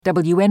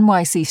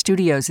WNYC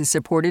Studios is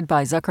supported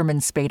by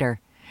Zuckerman Spader.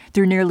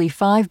 Through nearly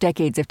 5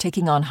 decades of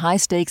taking on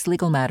high-stakes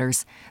legal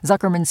matters,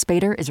 Zuckerman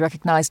Spader is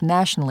recognized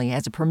nationally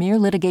as a premier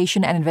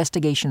litigation and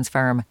investigations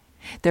firm.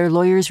 Their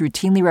lawyers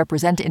routinely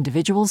represent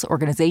individuals,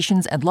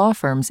 organizations, and law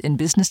firms in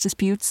business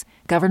disputes,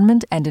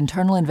 government and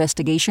internal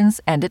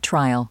investigations, and at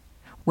trial.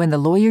 When the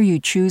lawyer you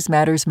choose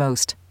matters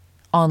most.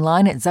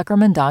 Online at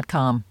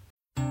Zuckerman.com.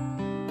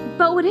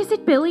 But what is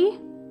it, Billy?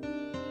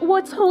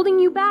 What's holding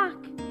you back?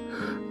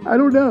 I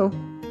don't know.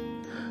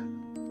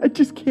 I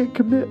just can't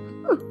commit.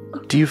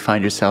 Do you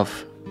find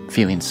yourself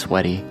feeling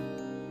sweaty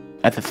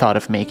at the thought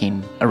of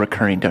making a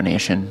recurring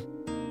donation,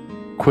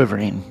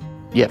 quivering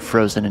yet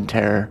frozen in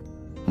terror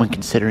when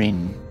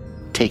considering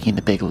taking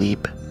the big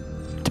leap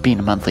to being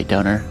a monthly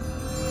donor?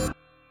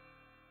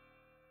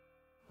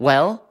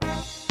 Well,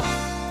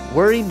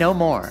 worry no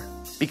more,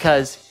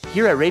 because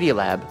here at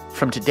Radiolab,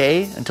 from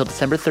today until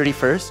December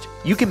 31st,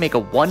 you can make a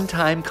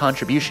one-time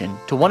contribution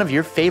to one of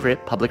your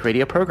favorite public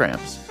radio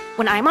programs.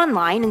 When I'm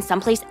online and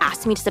someplace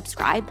asks me to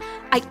subscribe,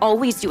 I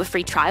always do a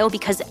free trial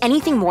because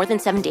anything more than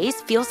 7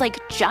 days feels like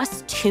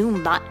just too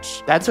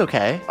much. That's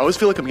okay. I always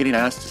feel like I'm getting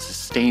asked to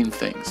sustain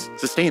things.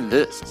 Sustain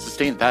this,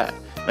 sustain that.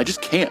 And I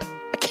just can't.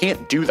 I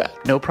can't do that.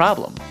 No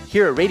problem.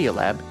 Here at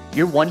Radiolab,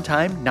 your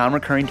one-time,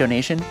 non-recurring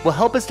donation will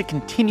help us to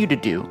continue to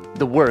do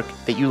the work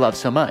that you love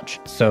so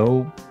much.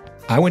 So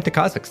I went to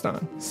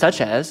Kazakhstan.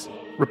 Such as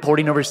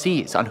reporting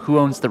overseas on who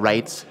owns the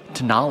rights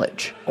to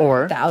knowledge,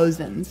 or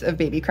thousands of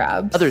baby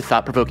crabs. Other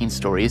thought-provoking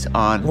stories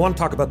on... I want to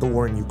talk about the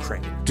war in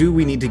Ukraine. Do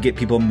we need to get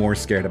people more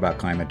scared about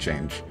climate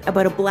change?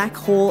 About a black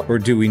hole. Or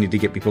do we need to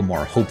get people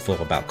more hopeful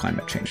about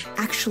climate change?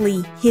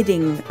 Actually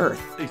hitting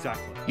Earth.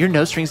 Exactly. Your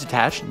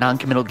no-strings-attached,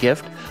 non-committal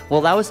gift will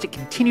allow us to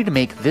continue to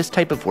make this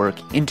type of work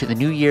into the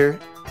new year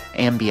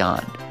and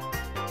beyond.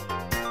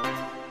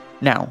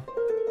 Now,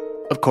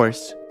 of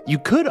course, you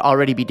could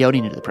already be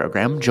donating to the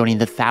program, joining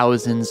the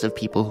thousands of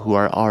people who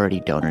are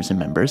already donors and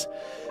members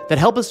that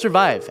help us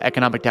survive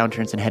economic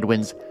downturns and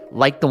headwinds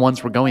like the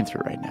ones we're going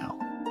through right now.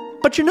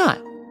 But you're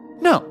not.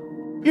 No,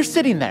 you're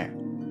sitting there,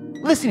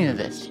 listening to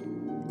this,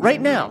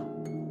 right now,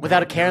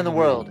 without a care in the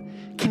world,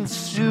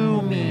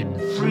 consuming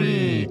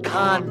free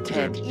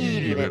content,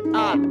 eating it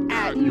up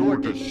at your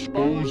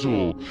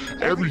disposal.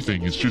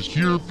 Everything is just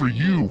here for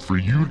you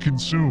to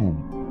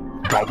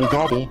consume. Gobble,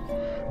 gobble.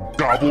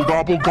 Gobble,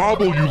 gobble,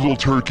 gobble, you little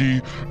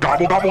turkey.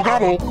 Gobble, gobble,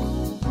 gobble.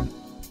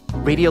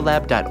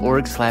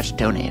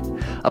 Radiolab.org/donate,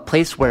 a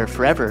place where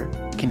forever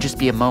can just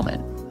be a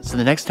moment. So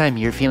the next time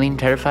you're feeling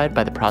terrified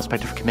by the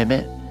prospect of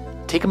commitment,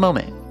 take a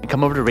moment and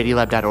come over to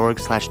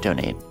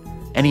Radiolab.org/donate.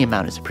 Any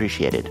amount is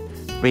appreciated.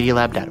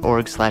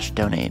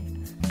 Radiolab.org/donate.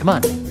 Come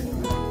on,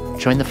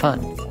 join the fun.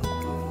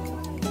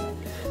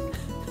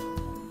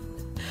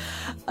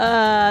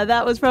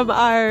 That was from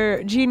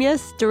our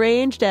genius,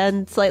 deranged,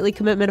 and slightly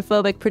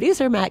commitment-phobic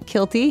producer, Matt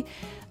Kilty.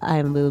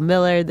 I'm Lou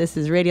Miller. This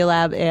is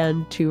Radiolab,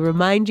 and to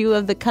remind you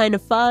of the kind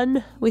of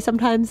fun we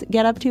sometimes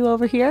get up to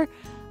over here,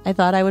 I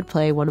thought I would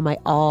play one of my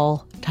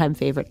all-time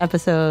favorite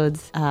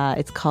episodes.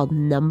 It's called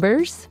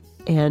Numbers,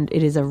 and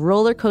it is a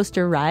roller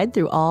coaster ride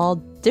through all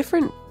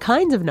different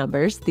kinds of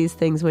numbers, these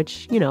things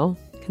which, you know,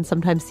 can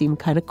sometimes seem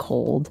kind of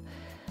cold,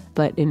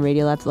 but in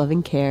Radiolab's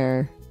loving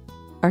care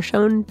are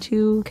shown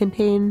to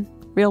contain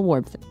real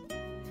warmth.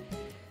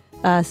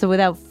 So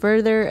without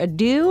further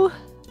ado,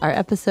 our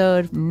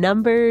episode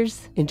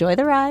Numbers. Enjoy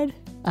the ride.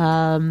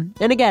 And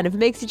again, if it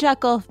makes you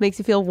chuckle, if it makes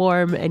you feel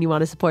warm, and you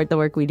want to support the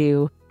work we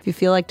do, if you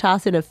feel like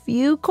tossing a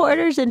few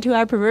quarters into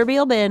our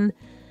proverbial bin,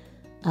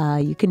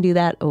 you can do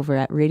that over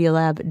at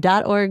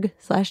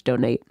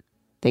Radiolab.org/donate.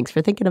 Thanks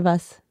for thinking of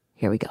us.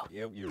 Here we go.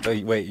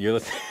 Wait, you're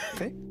listening?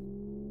 Okay.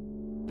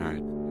 All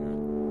right.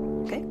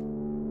 Okay.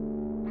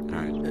 All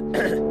right.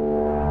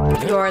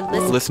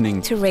 You're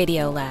listening to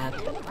Radiolab.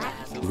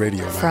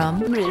 Radiolab.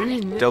 From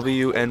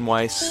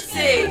WNYC.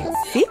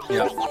 See?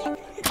 Yeah.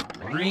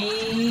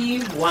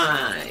 Rewind.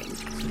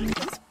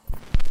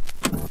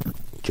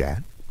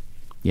 Chad?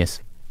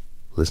 Yes.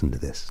 Listen to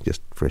this,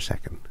 just for a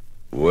second.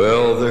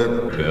 Well,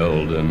 they're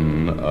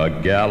building a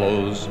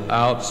gallows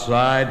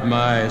outside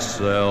my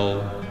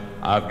cell.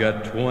 I've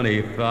got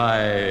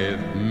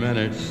 25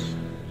 minutes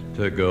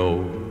to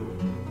go.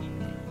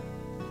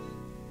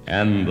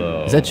 And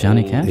is that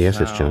Johnny Cash? Yes,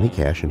 it's Johnny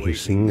Cash, and he's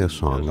singing a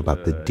song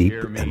about the deep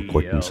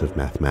importance of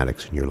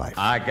mathematics in your life.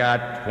 I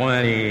got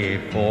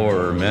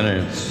 24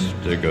 minutes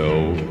to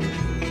go.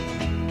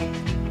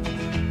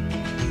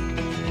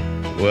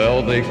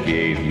 Well, they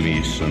gave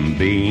me some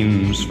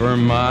beans for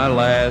my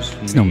last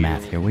There's no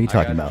math here. What are you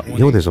talking about? You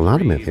know, there's a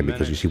lot of math here,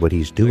 because you see what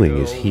he's doing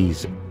is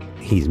he's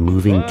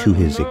moving to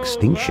his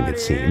extinction, it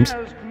seems,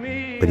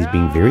 but he's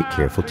being very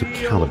careful to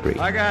calibrate.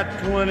 I got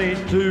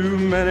 22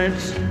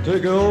 minutes to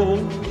go.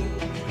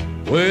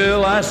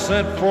 Well, I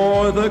sent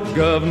for the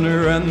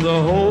governor and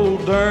the whole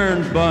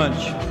darn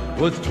bunch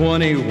with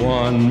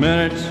 21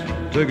 minutes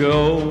to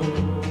go.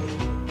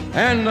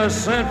 And I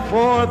sent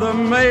for the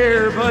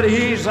mayor, but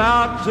he's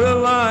out to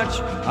lunch.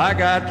 I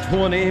got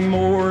 20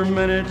 more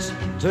minutes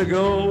to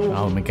go.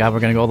 Oh my god, we're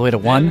gonna go all the way to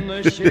 1?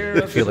 I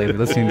feel like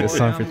listening to this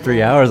song for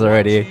 3 hours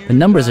already. The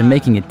numbers are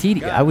making it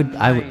tedious. I would,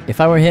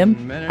 if I were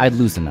him, I'd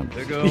lose the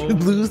numbers.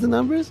 You'd lose the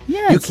numbers?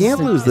 Yeah. You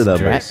can't lose the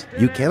numbers.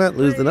 You cannot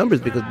lose the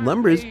numbers because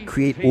numbers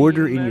create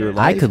order in your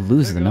life. I could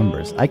lose the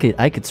numbers. I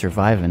could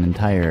survive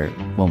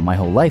my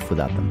whole life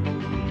without them.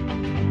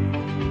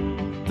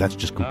 That's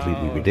just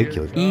completely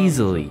ridiculous.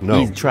 Easily.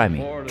 No. Try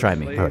me. All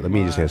right, let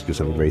me just ask you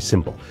something very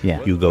simple.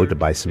 Yeah. You go to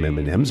buy some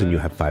M&Ms and you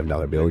have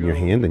 $5 bill in your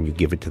hand and you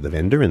give it to the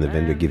vendor and the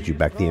vendor gives you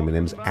back the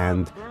M&Ms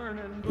and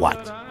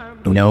what?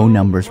 No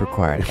numbers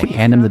required. I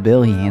hand him the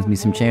bill, he hands me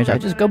some change. I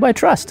just go by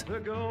trust.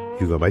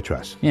 You go by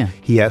trust. Yeah.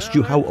 He asked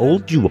you how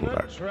old you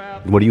are.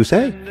 What do you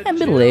say? I'm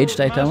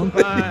middle-aged, I tell him.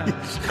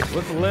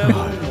 With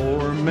 11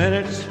 more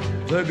minutes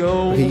to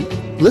go. Hey,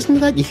 listen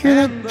to that. You hear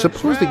that?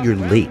 Suppose that you're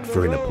late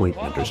for an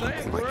appointment or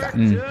something like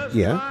that.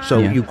 Yeah? So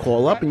you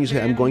call up and you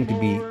say, I'm going to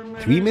be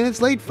 3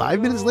 minutes late, 5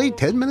 minutes late,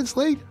 10 minutes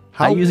late?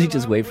 I usually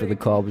just wait for the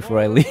call before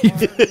I leave.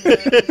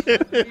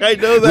 I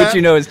know that. Which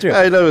you know is true.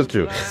 I know it's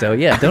true. So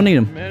yeah, don't need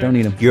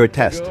them. You're a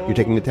test. You're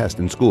taking a test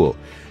in school.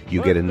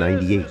 You get a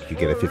 98. You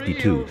get a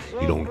 52.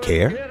 You don't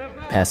care?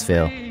 Pass,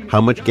 fail. How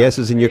much gas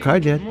is in your car,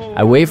 Jed?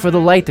 I wait for the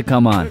light to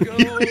come on.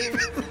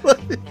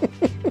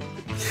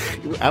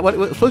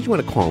 Suppose you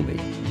want to call me.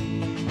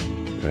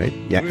 Right?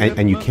 Yeah,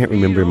 and you can't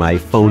remember my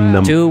phone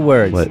number. 2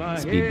 words. What?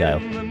 Speed dial.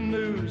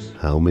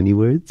 How many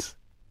words?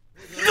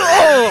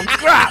 Oh,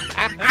 crap!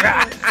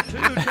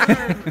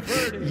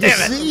 You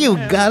see, you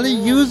gotta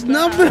use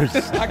numbers.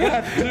 I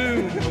got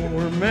 2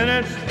 more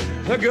minutes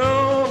to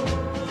go.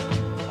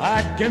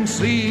 I can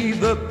see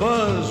the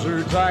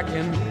buzzards, I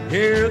can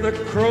hear the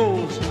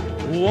crows.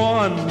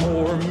 1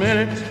 more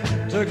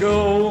minute to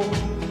go.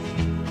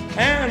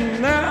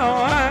 And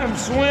now I'm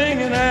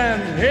swinging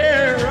and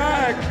here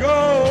I go.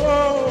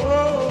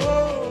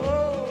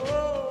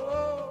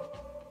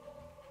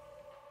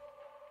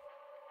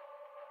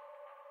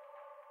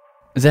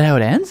 Is that how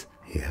it ends?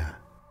 Yeah.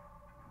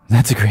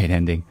 That's a great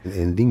ending. An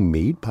ending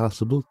made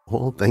possible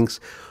all thanks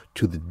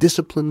to the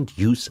disciplined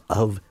use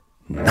of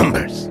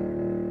numbers.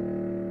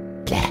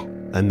 Yeah.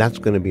 And that's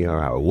going to be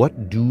our hour.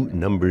 What do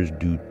numbers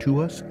do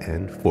to us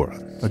and for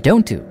us? Or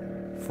don't do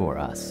for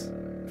us.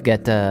 We've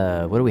got,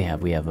 what do we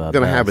have? We have We're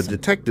going to have a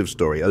detective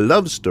story, a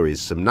love story,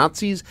 some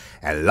Nazis,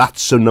 and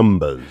lots of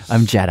numbers.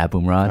 I'm Jad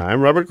Abumrad.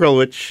 I'm Robert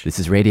Krulwich. This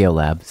is Radio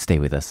Lab. Stay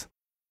with us.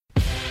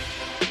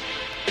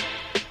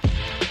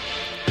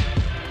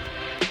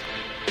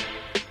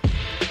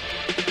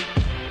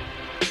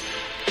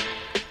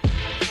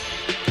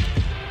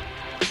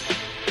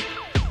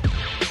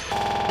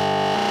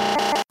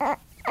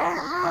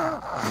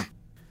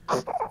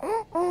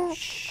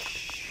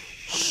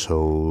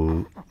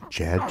 So,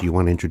 Jad, do you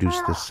want to introduce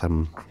this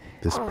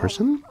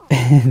person?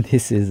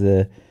 This is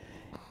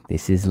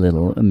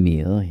little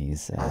Emil.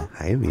 He's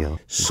hi, Emil.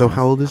 So,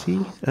 how old is he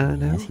now?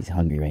 Yes, he's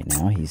hungry right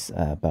now. He's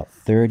about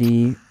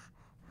 30.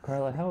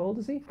 Carla, how old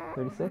is he?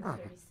 36.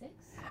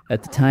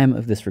 At the time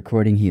of this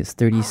recording, he is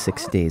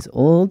 36 days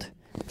old.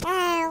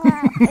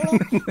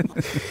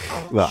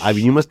 Well, I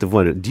mean, you must have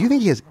wondered. Do you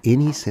think he has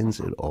any sense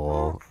at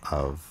all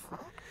of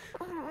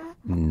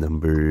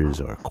numbers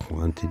or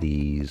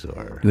quantities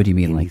or what do you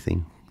mean, anything?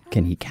 Like,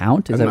 can he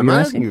count? Is that what I'm you're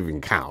not asking? asking if he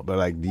can count, but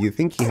like, do you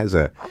think he has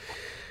a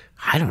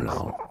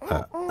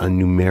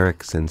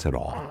numeric sense at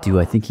all? Do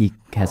I think he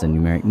has a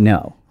numeric?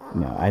 No,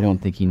 I don't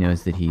think he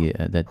knows that he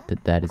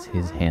that is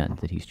his hand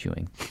that he's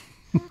chewing.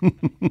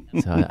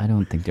 So I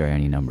don't think there are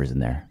any numbers in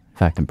there. In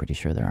fact, I'm pretty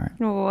sure there aren't.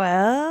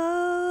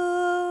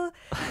 Well,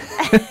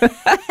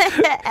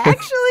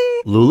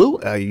 actually, Lulu,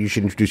 you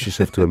should introduce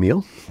yourself to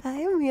Emil.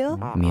 Hi, Emil.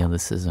 Emil,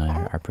 this is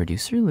our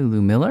producer,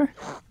 Lulu Miller.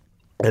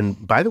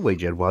 And by the way,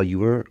 Jed, while you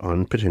were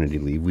on paternity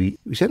leave, we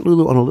sent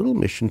Lulu on a little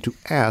mission to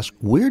ask,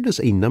 where does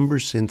a number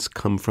sense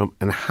come from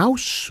and how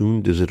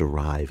soon does it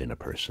arrive in a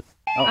person?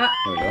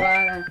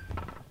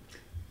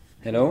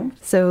 Hello?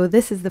 So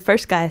this is the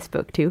first guy I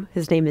spoke to.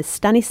 His name is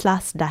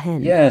Stanislas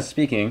Dehaene. Yeah,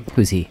 speaking.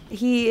 Who's he?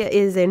 He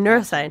is a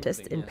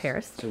neuroscientist in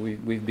Paris. So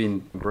we've been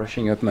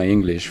brushing up my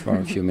English for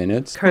a few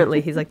minutes.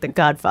 Currently, he's like the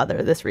godfather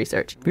of this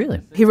research. Really?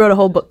 He wrote a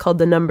whole book called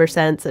The Number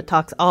Sense. It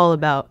talks all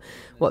about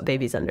what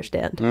babies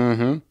understand.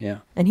 Mm-hmm, yeah.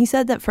 And he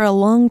said that for a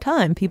long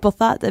time, people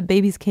thought that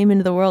babies came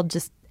into the world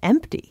just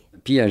empty.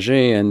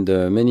 Piaget and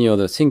many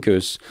other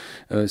thinkers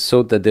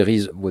thought that there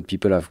is what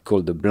people have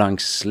called the blank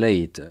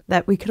slate.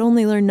 That we could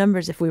only learn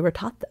numbers if we were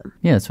taught them.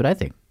 Yeah, that's what I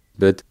think.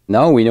 But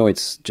now we know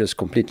it's just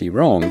completely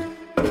wrong.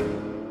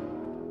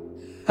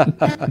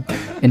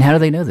 And how do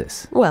they know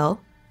this?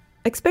 Well,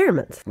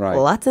 experiments. Right.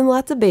 Lots and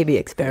lots of baby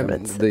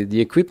experiments.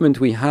 The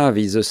equipment we have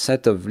is a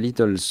set of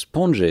little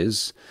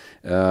sponges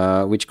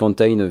which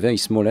contain a very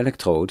small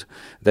electrode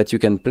that you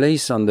can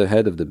place on the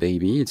head of the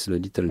baby. It's a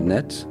little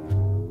net.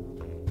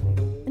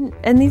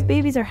 And these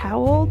babies are how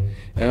old?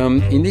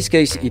 In this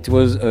case, it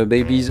was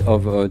babies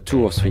of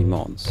 2 or 3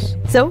 months.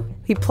 So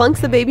he plunks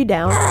the baby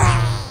down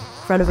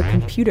in front of a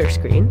computer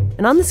screen.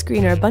 And on the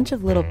screen are a bunch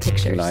of little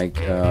pictures. Like,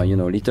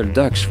 little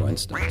ducks, for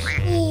instance.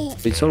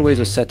 It's always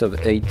a set of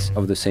 8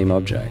 of the same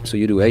object. So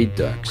you do 8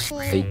 ducks,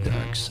 8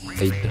 ducks,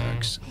 8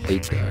 ducks,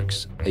 8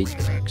 ducks, 8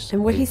 ducks.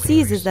 And what he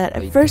sees is that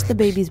at first the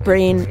baby's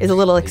brain is a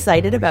little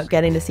excited about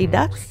getting to see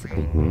ducks,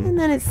 and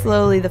then it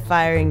slowly, the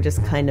firing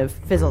just kind of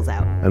fizzles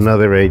out.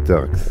 Another 8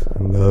 ducks.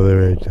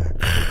 Another 8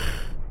 ducks.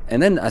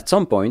 And then at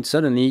some point,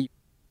 suddenly,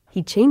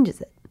 he changes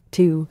it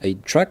to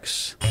 8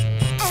 trucks.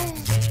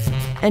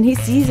 And he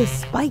sees a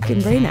spike in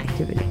brain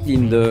activity.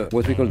 In the,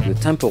 what we call the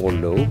temporal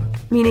lobe.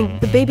 Meaning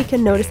the baby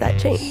can notice that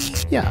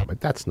change. Yeah,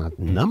 but that's not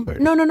numbers.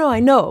 No,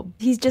 I know.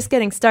 He's just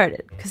getting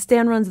started. Because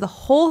Stan runs the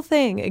whole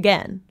thing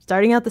again,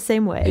 starting out the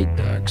same way. 8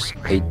 ducks,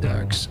 8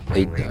 ducks,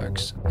 8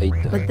 ducks, 8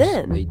 ducks. But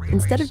then,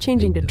 instead of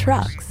changing to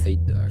trucks, he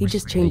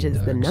just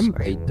changes the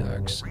number. 8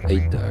 ducks,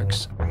 8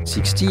 ducks,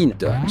 16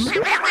 ducks.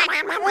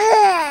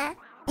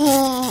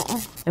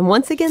 And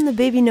once again, the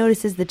baby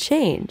notices the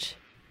change.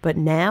 But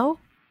now,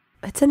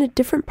 it's in a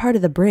different part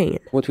of the brain.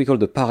 What we call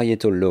the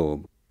parietal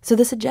lobe. So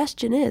the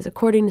suggestion is,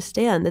 according to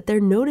Stan, that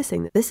they're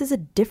noticing that this is a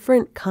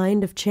different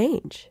kind of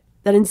change.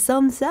 That in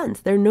some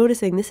sense, they're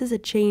noticing this is a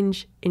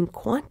change in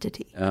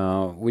quantity.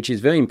 Which is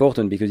very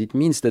important because it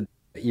means that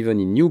even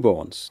in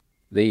newborns,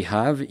 they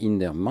have in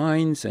their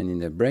minds and in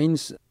their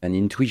brains an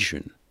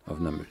intuition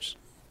of numbers.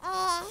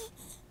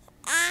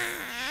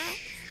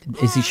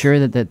 Is he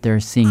sure that they're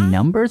seeing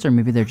numbers, or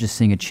maybe they're just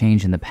seeing a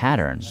change in the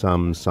pattern?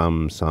 Some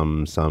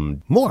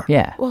more.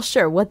 Yeah. Well,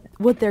 sure. What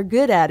they're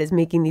good at is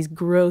making these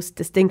gross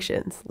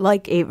distinctions,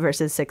 like 8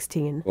 versus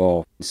 16.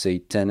 Or, say,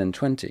 10 and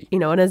 20. You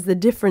know, and as the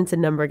difference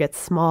in number gets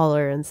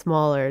smaller and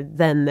smaller,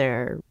 then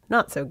they're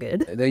not so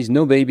good. There is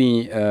no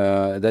baby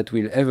that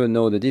will ever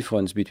know the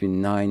difference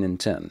between 9 and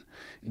 10.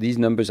 These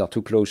numbers are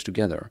too close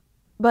together.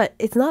 But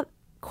it's not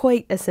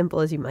quite as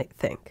simple as you might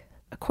think.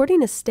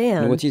 According to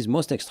Stan, what is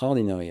most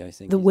extraordinary, I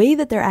think, the way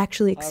that they're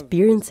actually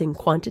experiencing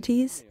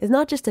quantities is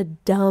not just a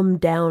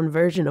dumbed-down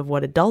version of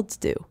what adults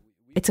do.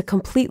 It's a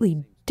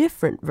completely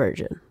different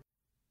version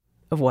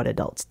of what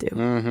adults do.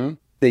 Mm-hmm.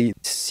 They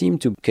seem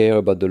to care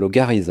about the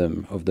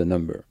logarithm of the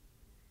number.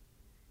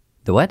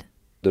 The what?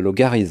 The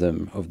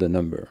logarithm of the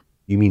number.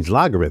 You mean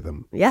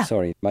logarithm? Yeah.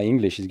 Sorry, my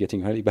English is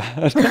getting really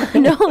bad.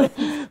 No,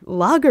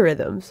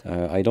 logarithms.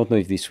 I don't know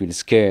if this will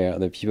scare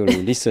the people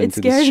who listen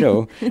to this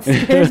show. It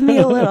scares me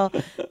a little,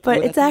 but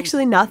it's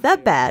actually not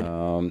that bad.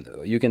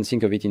 You can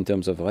think of it in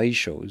terms of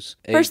ratios.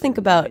 First, think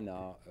about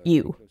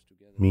you.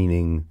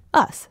 Meaning?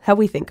 Us, how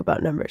we think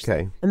about numbers.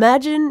 Okay.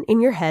 Imagine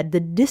in your head the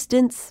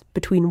distance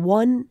between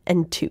 1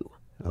 and 2.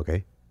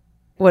 Okay.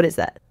 What is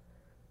that?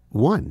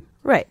 1.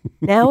 Right.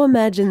 Now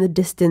imagine the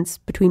distance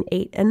between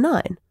 8 and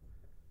 9.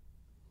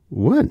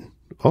 1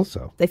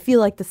 also. They feel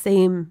like the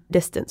same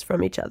distance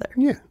from each other.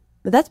 Yeah.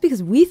 But that's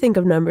because we think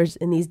of numbers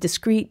in these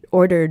discrete,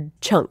 ordered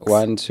chunks.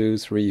 1, 2,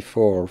 3,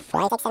 4,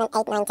 5, 6, 7,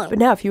 8, 9, 10. But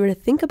now if you were to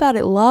think about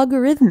it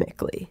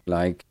logarithmically,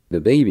 like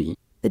the baby,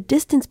 the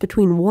distance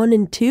between 1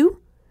 and 2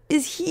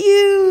 is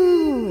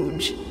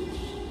huge.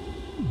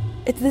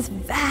 It's this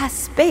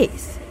vast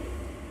space.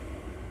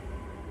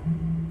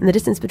 And the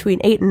distance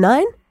between 8 and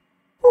 9?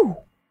 Ooh,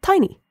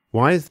 tiny.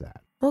 Why is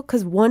that? Well,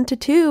 because 1 to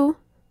 2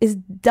 is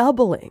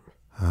doubling.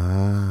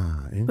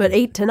 But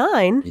 8 to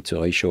 9... It's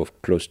a ratio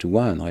of close to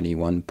 1, really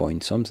 1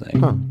 point something.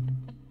 Huh.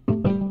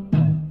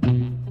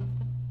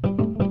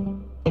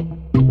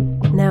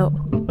 Now,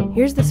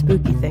 here's the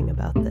spooky thing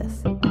about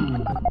this.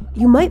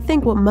 You might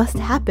think what must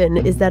happen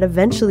is that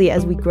eventually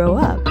as we grow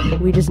up,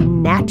 we just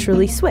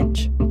naturally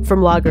switch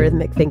from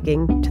logarithmic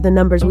thinking to the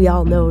numbers we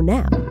all know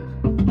now.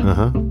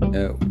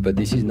 But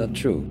this is not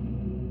true.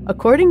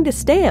 According to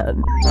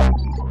Stan,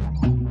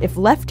 if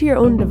left to your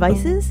own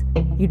devices,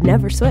 you'd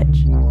never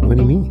switch. What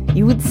do you mean?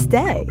 You would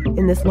stay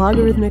in this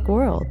logarithmic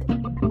world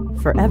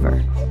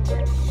forever.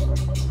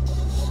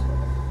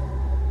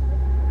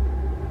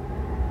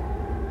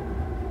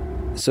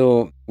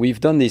 So we've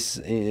done these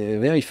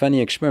very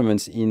funny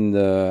experiments in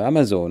the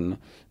Amazon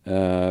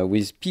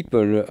with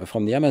people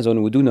from the Amazon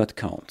who do not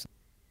count.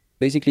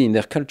 Basically, in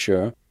their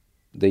culture,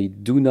 they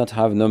do not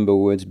have number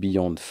words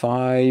beyond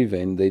 5,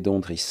 and they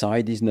don't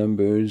recite these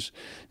numbers.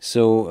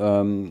 So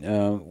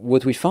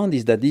what we found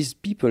is that these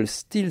people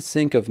still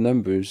think of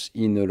numbers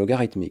in a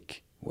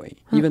logarithmic way,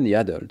 even the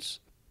adults.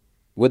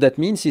 What that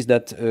means is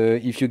that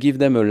if you give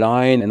them a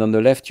line, and on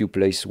the left you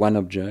place 1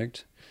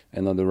 object,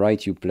 and on the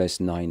right you place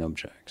 9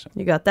 objects.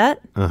 You got that?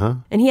 Uh-huh.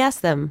 And he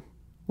asked them,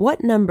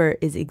 what number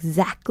is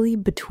exactly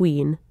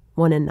between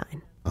 1 and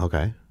 9?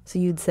 Okay. So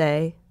you'd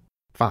say...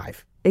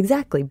 5.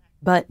 Exactly,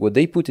 but... What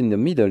they put in the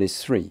middle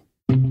is 3.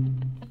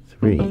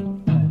 3.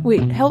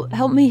 Wait,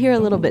 help me here a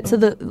little bit. So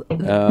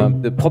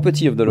the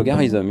property of the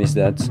logarithm is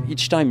that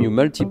each time you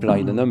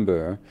multiply the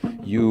number,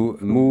 you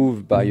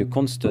move by a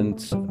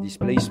constant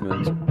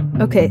displacement.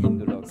 Okay,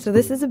 so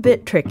this is a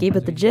bit tricky,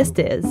 but the gist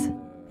is,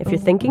 if you're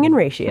thinking in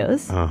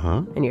ratios,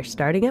 and you're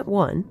starting at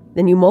 1,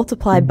 then you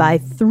multiply by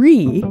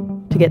 3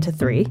 to get to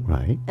 3.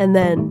 Right. And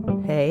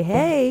then,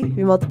 hey,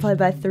 you multiply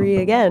by 3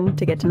 again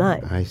to get to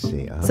 9. I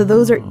see. So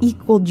those are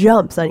equal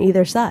jumps on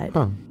either side.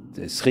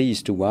 3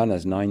 is to 1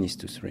 as 9 is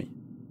to 3.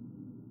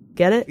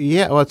 Get it?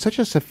 Yeah, well, it's such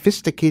a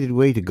sophisticated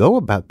way to go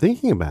about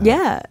thinking about it.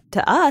 Yeah,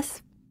 to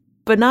us,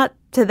 but not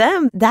to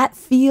them. That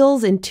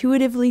feels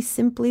intuitively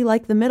simply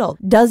like the middle.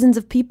 Dozens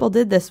of people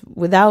did this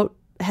without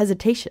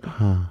hesitation.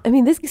 I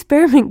mean, this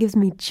experiment gives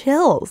me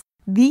chills.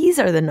 These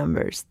are the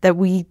numbers that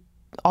we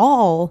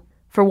all,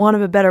 for want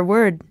of a better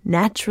word,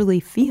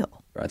 naturally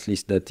feel. At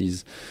least that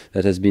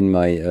has been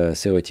my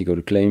theoretical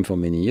claim for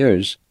many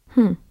years.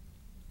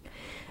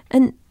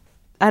 And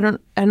I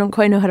don't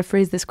quite know how to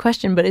phrase this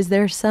question, but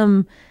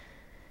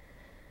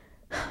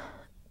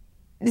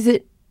is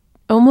it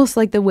almost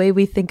like the way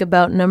we think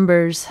about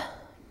numbers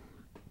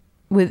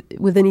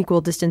with an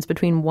equal distance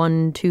between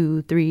 1,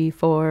 2, 3,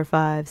 4,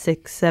 5,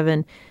 6,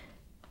 7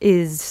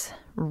 is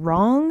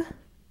wrong?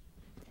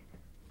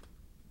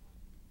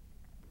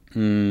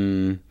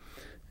 I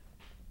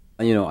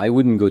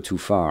wouldn't go too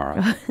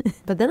far.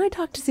 But then I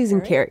talked to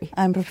Susan Carey.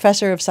 I'm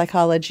professor of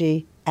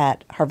psychology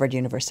at Harvard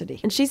University.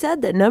 And she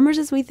said that numbers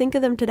as we think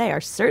of them today are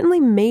certainly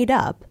made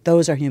up.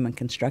 Those are human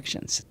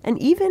constructions. And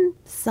even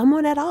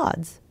somewhat at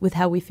odds with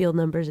how we feel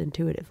numbers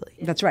intuitively.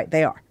 That's right,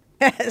 they are.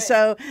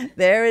 So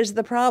there is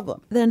the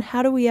problem. Then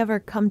how do we ever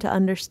come to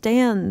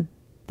understand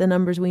the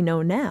numbers we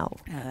know now?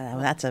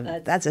 That's a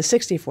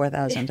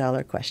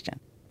 $64,000 question.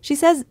 She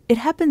says it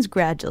happens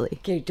gradually.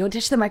 Okay, don't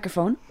touch the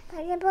microphone.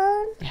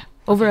 Yeah.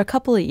 Over a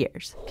couple of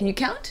years. Can you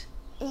count?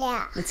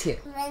 Yeah. Let's hear.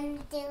 1,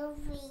 2, 3.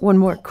 One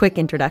more quick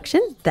introduction.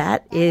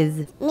 That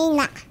is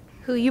Mina,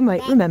 who you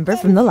might remember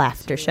from the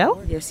Laughter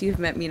Show. Yes, you've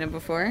met Mina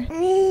before.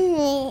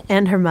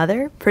 And her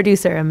mother,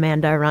 producer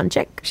Amanda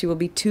Ronchik. She will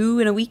be 2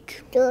 in a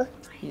week. 2.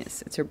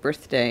 Yes, it's her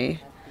birthday.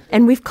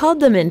 And we've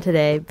called them in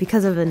today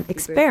because of an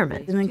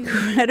experiment. An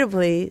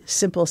incredibly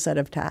simple set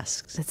of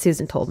tasks that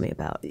Susan told me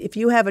about. If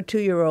you have a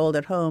 2-year-old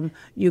at home,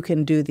 you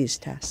can do these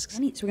tasks.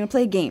 So we're going to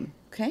play a game,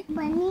 okay?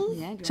 Money.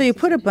 Yeah, so you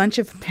put a bunch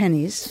of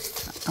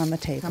pennies on the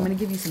table. I'm going to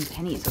give you some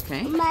pennies,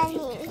 okay? Money.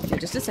 Okay,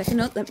 just a second.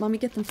 No, let Mommy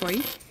get them for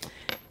you.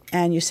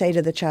 And you say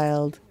to the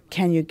child,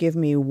 can you give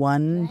me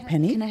 1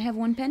 penny? Can I have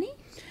 1 penny?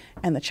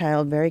 And the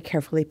child very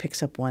carefully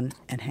picks up 1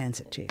 and hands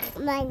it to you.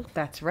 Mine.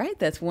 That's right.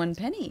 That's 1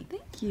 penny.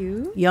 Thank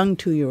you. Young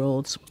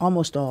 2-year-olds,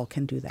 almost all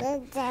can do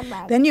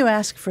that. Then you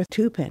ask for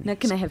 2 pennies. Now,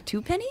 can I have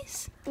 2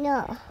 pennies?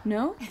 No.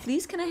 No?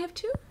 Please, can I have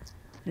 2?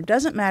 It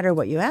doesn't matter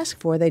what you ask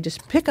for. They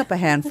just pick up a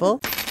handful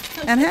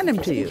and hand them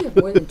to you. If you have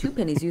more than 2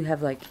 pennies, you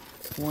have like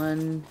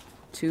 1,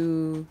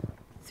 2,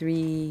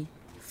 3,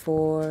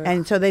 4.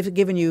 And so they've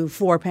given you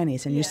 4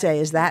 pennies, and you say,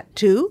 is that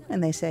 2?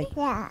 And they say,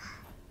 yeah.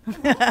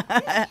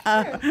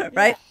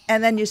 Right?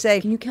 And then you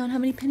say, can you count how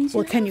many pennies you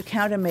have? Well, can you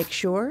count and make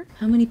sure?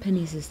 How many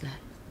pennies is that?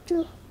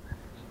 2.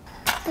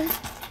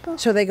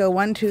 So they go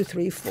 1, 2,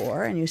 3,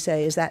 4, and you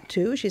say, is that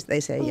 2? They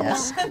say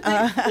yes. More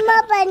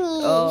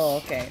pennies.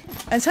 Oh, okay.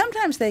 And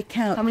sometimes they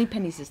count. How many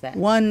pennies is that?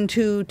 1,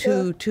 2,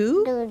 2,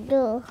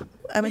 2.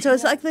 I mean, so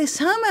it's like they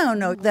somehow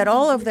know that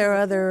all of their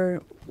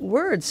other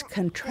words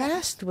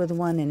contrast with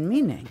 1 in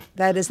meaning.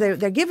 That is,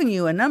 they're giving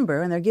you a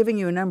number, and they're giving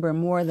you a number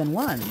more than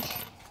 1,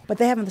 but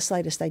they haven't the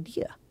slightest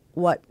idea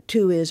what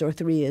 2 is, or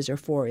 3 is, or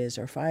 4 is,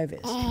 or 5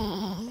 is.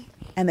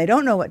 And they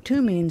don't know what 2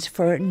 means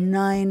for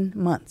 9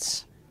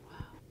 months.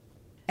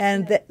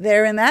 And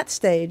they're in that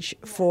stage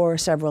for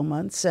several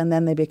months, and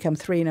then they become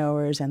 3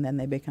 knowers, and then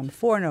they become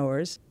 4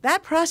 knowers.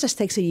 That process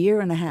takes a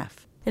year and a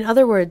half. In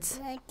other words,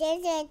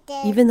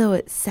 even though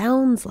it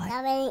sounds like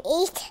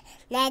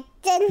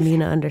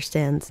Mina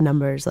understands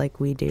numbers like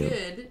we do,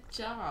 good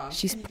job.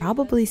 She's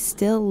probably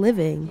still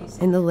living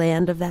in the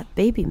land of that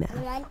baby math.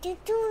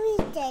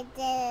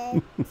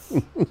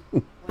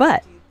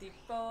 But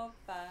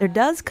there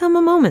does come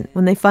a moment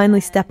when they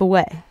finally step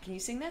away. Can you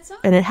sing that song?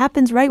 And it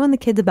happens right when the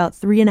kid's about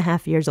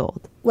 3.5 years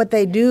old. What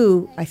they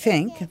do, I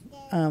think,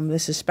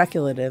 this is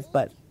speculative,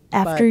 but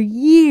after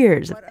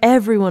years of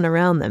everyone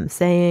around them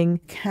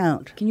saying,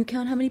 count. Can you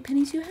count how many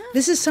pennies you have?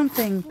 This is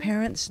something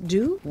parents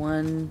do.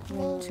 1,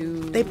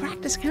 2. They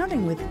practice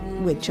counting with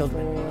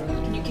children.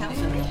 Can you count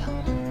for me?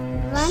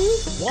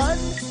 1,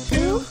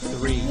 2,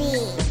 3,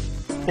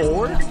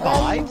 4,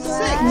 5, 6.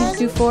 Can you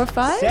do 4 or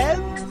 5?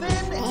 7, 8,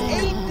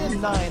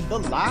 and 9. The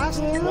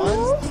last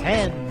one's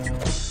 10.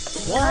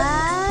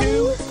 1,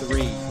 2,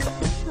 3,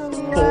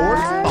 4,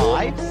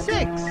 5, 6.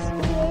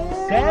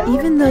 7,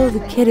 Even though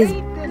the kid is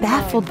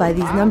baffled by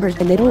these numbers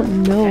and they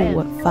don't know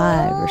what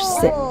 5 or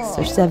 6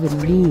 or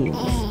 7 means.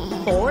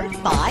 4,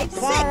 5,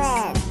 6,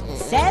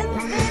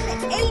 7,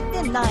 8,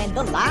 and 9.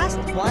 The last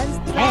one's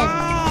 10.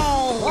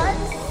 1,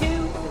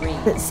 2, 3.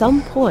 At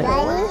some point,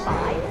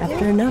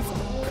 after enough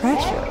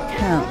pressure,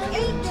 count. 8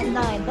 and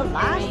 9. The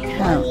last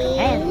Count. one's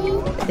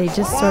 10. they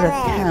just sort of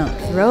Count.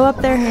 throw up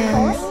their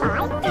hands,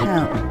 Count.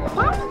 Count.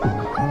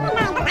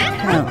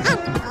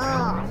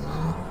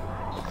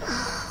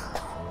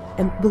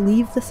 and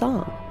believe the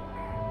song.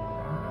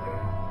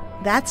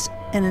 That's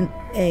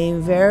a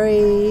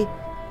very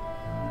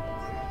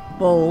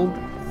bold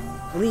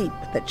leap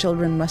that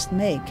children must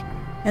make.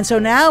 And so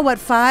now what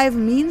 5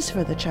 means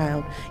for the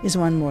child is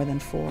 1 more than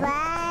 4.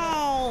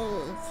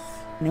 5.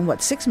 And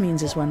what 6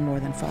 means is 1 more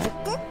than 5.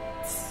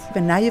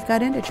 And now you've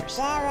got integers.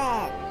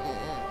 7,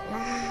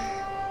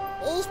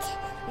 8,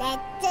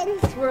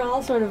 We're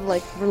all sort of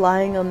like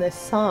relying on this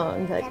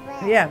song. Like,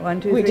 yeah,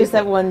 1, 2, 3. We just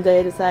that one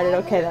day decided,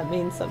 okay, that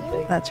means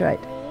something. That's right.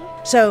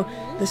 So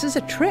this is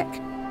a trick.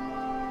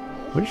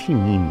 What does she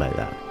mean by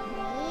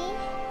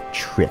that?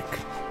 Trick.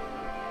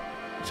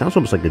 Sounds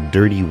almost like a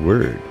dirty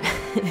word.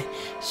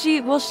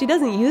 She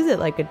doesn't use it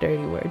like a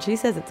dirty word. She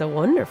says it's a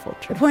wonderful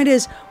trick. The point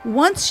is,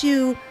 once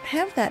you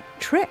have that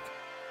trick,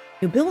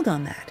 you build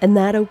on that. And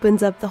that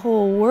opens up the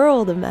whole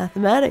world of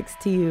mathematics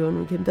to you, and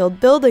we can build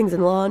buildings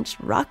and launch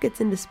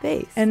rockets into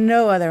space. And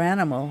no other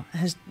animal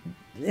has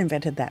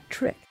invented that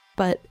trick.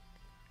 But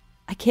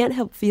I can't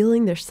help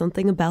feeling there's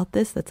something about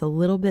this that's a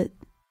little bit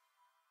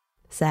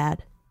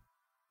sad.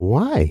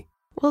 Why?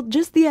 Well,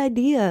 just the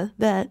idea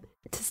that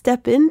to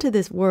step into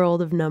this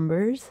world of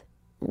numbers,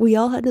 we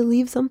all had to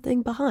leave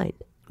something behind.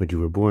 What you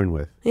were born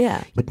with.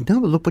 Yeah. But no,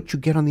 look what you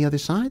get on the other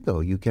side,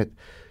 though. You get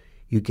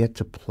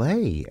to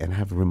play and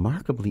have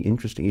remarkably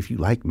interesting, if you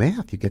like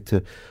math, you get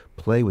to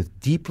play with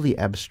deeply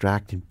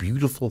abstract and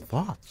beautiful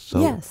thoughts. So,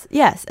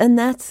 yes, and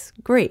that's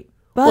great.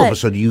 But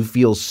so do you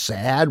feel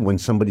sad when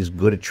somebody's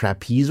good at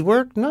trapeze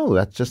work? No,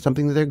 that's just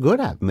something that they're good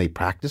at, and they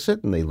practice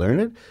it and they learn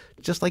it.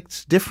 Just like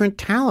it's different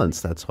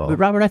talents, that's all. But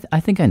Robert, I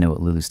think I know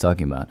what Lulu's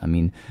talking about. I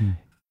mean,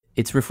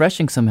 it's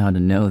refreshing somehow to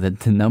know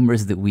that the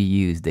numbers that we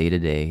use day to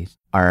day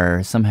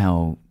are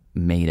somehow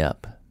made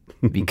up.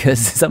 Because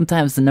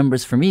sometimes the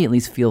numbers, for me at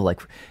least, feel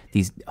like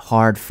these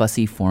hard,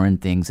 fussy, foreign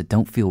things that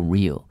don't feel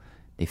real.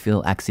 They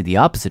feel actually the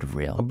opposite of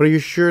real. But are you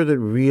sure that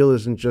real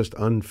isn't just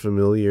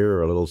unfamiliar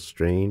or a little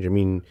strange? I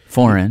mean...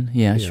 Foreign,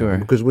 yeah, sure.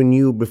 Because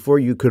before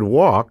you could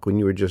walk, when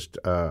you were just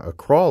a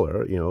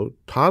crawler,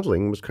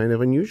 toddling was kind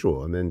of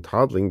unusual. And then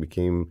toddling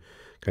became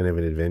kind of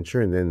an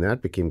adventure, and then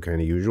that became kind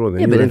of usual. And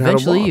then but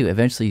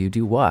eventually you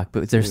do walk.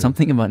 But there's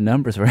something about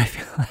numbers where I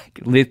feel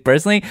like,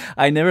 personally,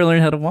 I never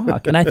learned how to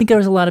walk. And I think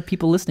there's a lot of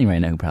people listening right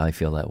now who probably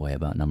feel that way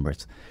about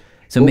numbers.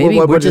 So maybe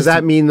what does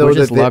that mean, though? We're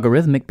just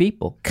logarithmic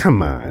people.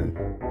 Come on.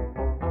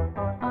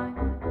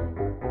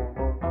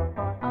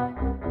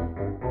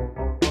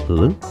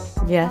 Lulu?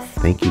 Yes.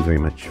 Thank you very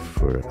much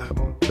for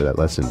that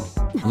lesson.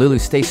 Lulu,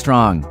 stay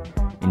strong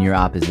in your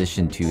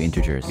opposition to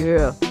integers.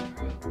 Yeah.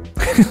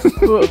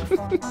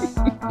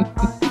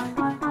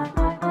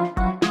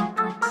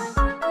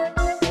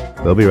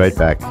 We'll be right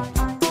back.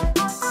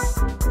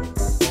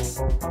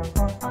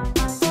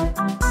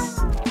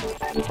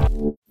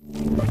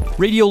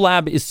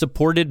 Radiolab is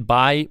supported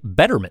by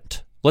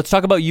Betterment. Let's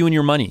talk about you and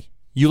your money.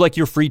 You like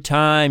your free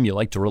time, you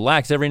like to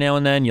relax every now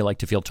and then, you like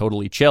to feel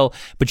totally chill,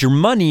 but your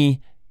money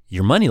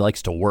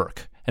likes to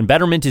work. And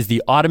Betterment is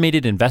the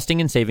automated investing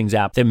and savings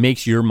app that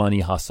makes your money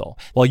hustle.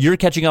 While you're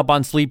catching up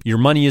on sleep, your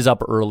money is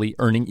up early,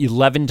 earning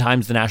 11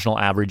 times the national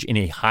average in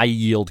a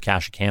high-yield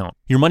cash account.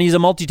 Your money is a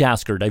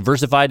multitasker,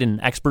 diversified in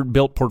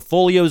expert-built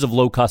portfolios of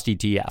low-cost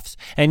ETFs.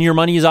 And your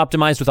money is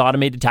optimized with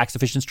automated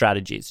tax-efficient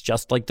strategies,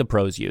 just like the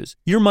pros use.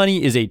 Your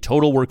money is a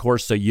total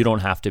workhorse, so you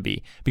don't have to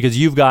be, because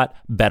you've got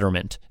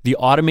Betterment, the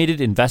automated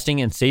investing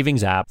and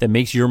savings app that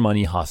makes your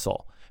money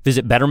hustle.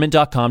 Visit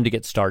Betterment.com to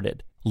get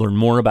started. Learn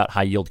more about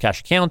high-yield cash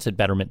accounts at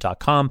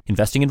Betterment.com.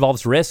 Investing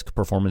involves risk,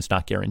 performance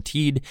not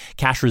guaranteed.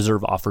 Cash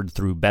reserve offered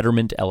through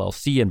Betterment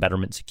LLC and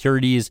Betterment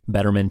Securities.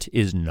 Betterment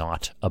is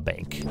not a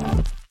bank.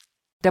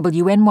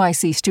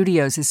 WNYC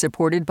Studios is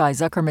supported by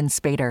Zuckerman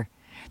Spader.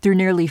 Through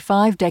nearly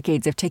 5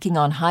 decades of taking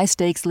on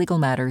high-stakes legal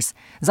matters,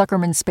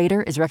 Zuckerman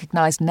Spader is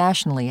recognized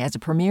nationally as a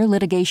premier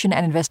litigation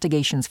and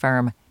investigations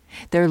firm.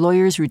 Their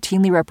lawyers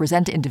routinely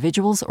represent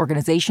individuals,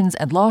 organizations,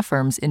 and law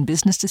firms in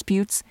business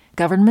disputes,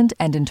 government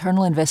and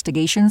internal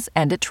investigations,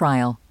 and at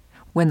trial.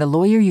 When the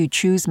lawyer you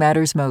choose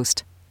matters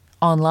most.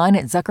 Online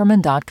at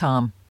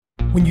Zuckerman.com.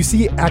 When you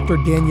see actor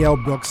Danielle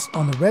Brooks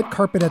on the red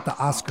carpet at the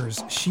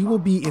Oscars, she will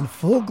be in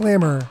full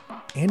glamour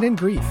and in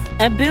grief.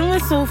 I've been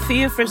with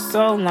Sophia for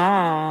so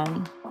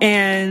long.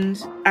 And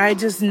I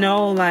just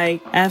know,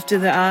 after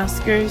the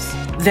Oscars,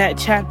 that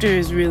chapter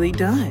is really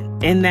done.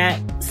 And that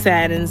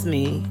saddens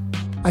me.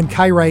 I'm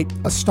Kai Wright.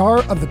 A star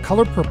of The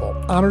Color Purple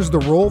honors the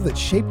role that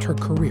shaped her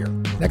career.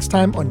 Next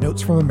time on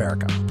Notes from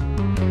America.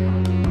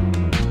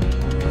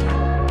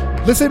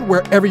 Listen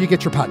wherever you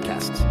get your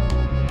podcasts.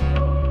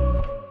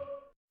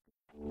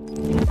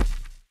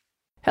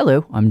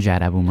 Hello, I'm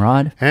Jad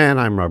Abumrad.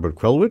 And I'm Robert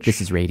Krulwich. This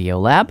is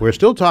Radiolab. We're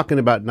still talking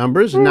about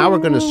numbers, and now we're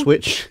going to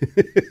switch,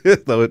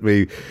 though it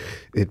may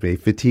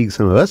fatigue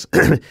some of us.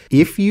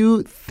 If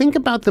you think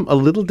about them a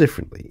little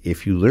differently,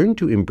 if you learn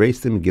to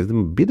embrace them and give them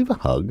a bit of a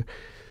hug,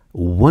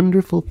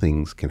 wonderful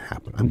things can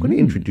happen. I'm going to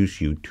introduce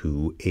you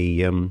to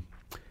a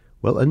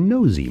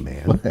nosy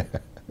man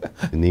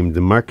named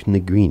Mark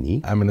Negrini.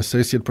 I'm an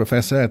associate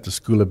professor at the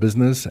School of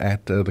Business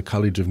at the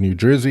College of New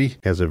Jersey. He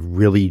has a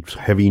really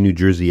heavy New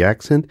Jersey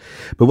accent,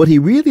 but what he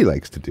really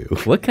likes to do...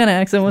 What kind of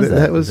accent was that?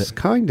 That was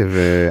kind of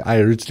a... I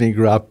originally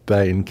grew up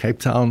in Cape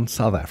Town,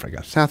 South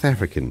Africa. South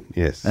African,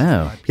 yes.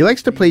 Oh. He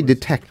likes to play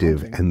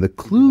detective, and the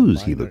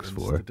clues he looks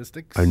for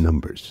are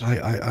numbers.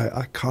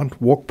 I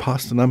can't walk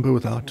past a number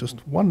without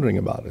just wondering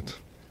about it.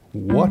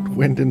 What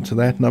went into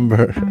that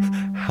number?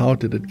 How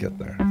did it get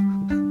there?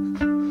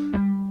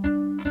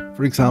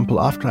 For example,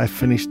 after I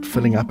finished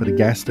filling up at a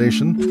gas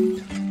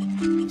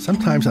station,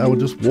 sometimes I would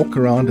just walk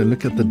around and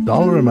look at the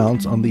dollar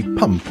amounts on the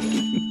pump.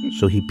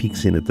 So he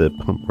peeks in at the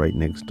pump right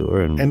next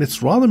door. And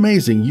it's rather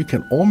amazing. You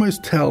can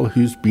almost tell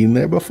who's been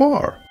there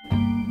before.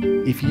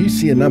 If you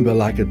see a number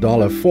like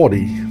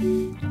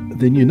 $1.40,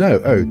 then you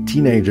know, oh,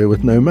 teenager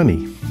with no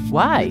money.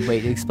 Why?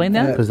 Wait, explain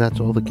that? Because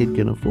that's all the kid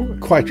can afford.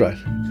 Quite right.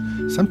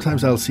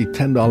 Sometimes I'll see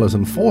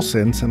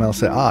 $10.04 and I'll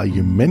say,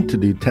 you meant to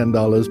do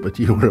 $10, but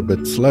you were a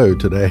bit slow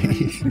today.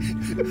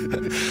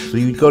 So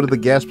you go to the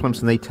gas pumps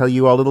and they tell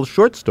you all little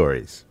short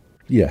stories.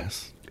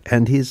 Yes.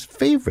 And his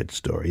favorite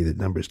story that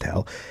numbers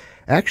tell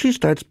actually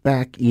starts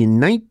back in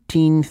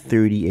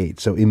 1938.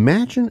 So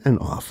imagine an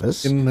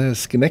office in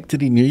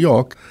Schenectady, New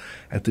York,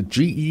 at the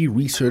GE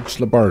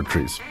Research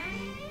Laboratories.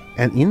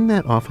 And in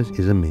that office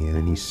is a man,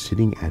 and he's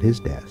sitting at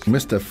his desk.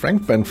 Mr.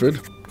 Frank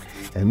Benford.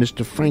 And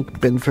Mr. Frank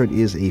Benford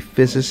is a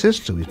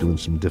physicist, so he's doing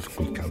some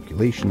difficult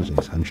calculations, and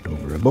he's hunched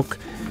over a book.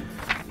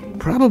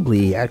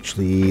 Probably,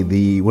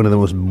 actually, one of the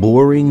most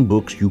boring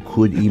books you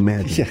could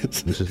imagine.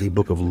 Yes. This is a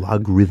book of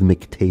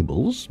logarithmic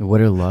tables.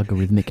 What are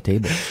logarithmic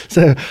tables?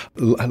 So,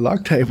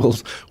 log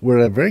tables were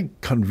a very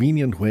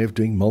convenient way of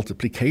doing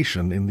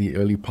multiplication in the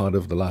early part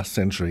of the last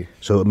century.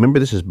 So, remember,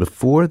 this is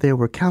before there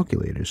were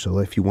calculators. So,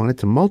 if you wanted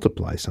to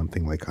multiply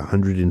something like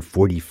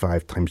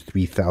 145 times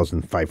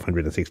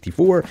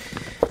 3,564,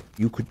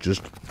 you could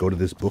just go to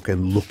this book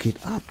and look it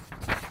up.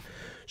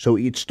 So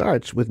it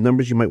starts with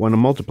numbers you might want to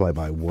multiply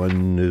by.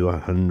 1 to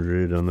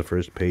 100 on the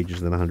first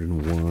pages, then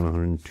 101,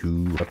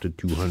 102, up to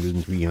 200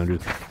 and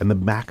 300. And the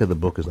back of the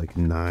book is like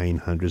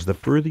 900s. The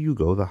further you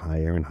go, the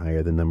higher and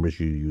higher the numbers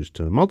you use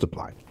to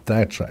multiply.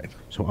 That's right.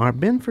 So our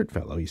Benford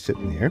fellow, he's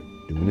sitting there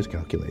doing his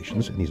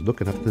calculations, and he's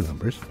looking up the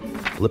numbers,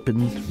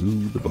 flipping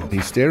through the book.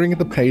 He's staring at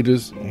the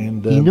pages,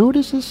 and he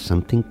notices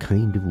something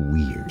kind of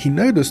weird. He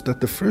noticed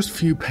that the first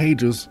few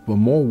pages were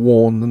more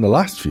worn than the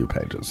last few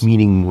pages.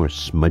 Meaning more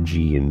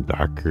smudgy and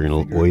darker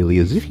and oily,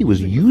 as if he was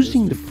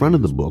using the front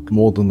of the book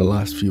more than the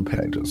last few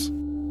pages.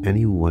 And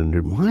he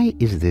wondered, why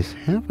is this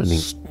happening?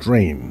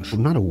 Strange.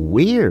 I'm not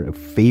aware of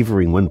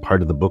favoring one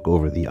part of the book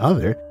over the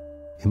other.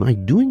 Am I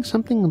doing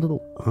something a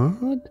little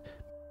odd?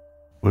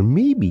 Or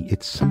maybe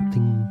it's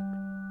something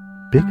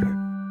bigger.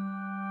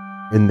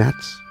 And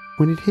that's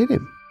when it hit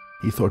him.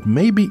 He thought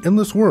maybe in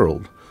this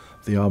world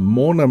there are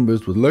more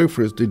numbers with low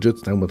first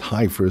digits than with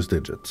high first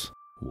digits.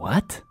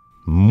 What?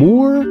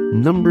 More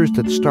numbers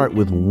that start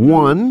with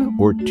 1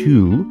 or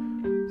 2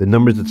 than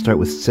numbers that start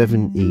with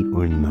 7, 8,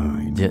 or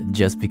 9.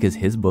 Just because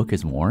his book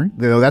is worn?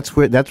 No, that's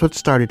what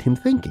started him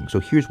thinking. So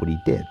here's what he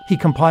did. He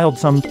compiled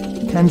some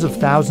tens of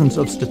thousands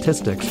of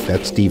statistics.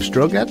 That's Steve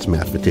Strogatz,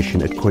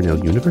 mathematician at Cornell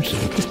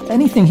University. Just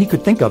anything he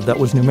could think of that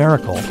was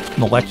numerical.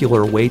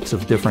 Molecular weights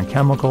of different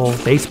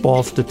chemicals,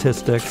 baseball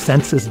statistics,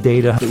 census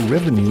data. The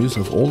revenues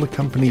of all the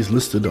companies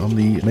listed on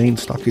the main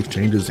stock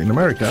exchanges in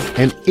America.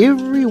 And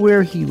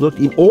everywhere he looked,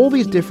 in all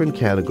these different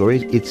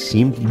categories, it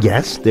seemed,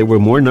 yes, there were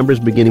more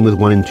numbers beginning with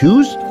 1 and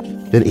 2s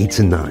than 8s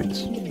and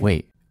 9s.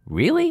 Wait,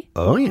 really?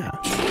 Oh, yeah.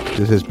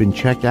 This has been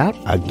checked out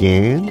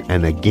again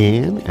and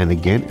again and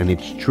again, and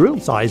it's true.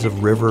 Size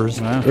of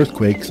rivers,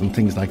 earthquakes, and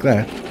things like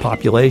that.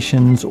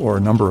 Populations or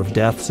number of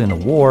deaths in a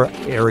war,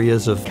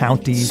 areas of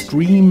counties.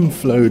 Stream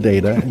flow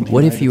data.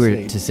 What if you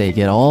were to say,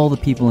 get all the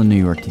people in New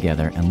York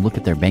together and look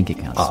at their bank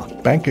accounts?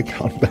 Bank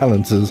account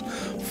balances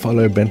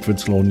follow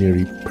Benford's law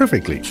nearly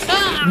perfectly.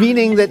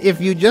 Meaning that if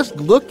you just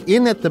look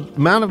in at the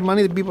amount of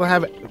money that people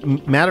have,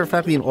 matter of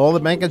factly, in all the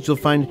bank accounts, you'll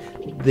find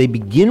they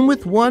begin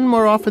with 1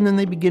 more often than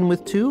they begin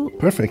with 2?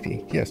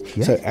 Perfectly, yes.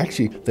 So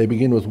actually, they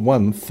begin with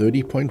 1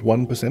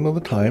 30.1% of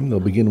the time. They'll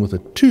begin with a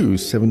 2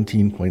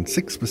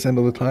 17.6%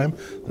 of the time.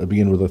 They'll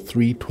begin with a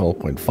 3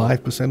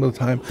 12.5% of the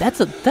time. That's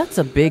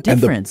a big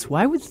difference.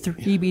 Why would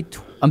 3 be...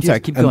 I'm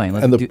sorry, keep going.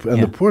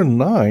 The poor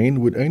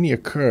 9 would only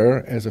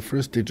occur as a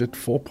first digit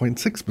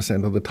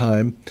 4.6% of the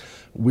time,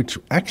 which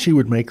actually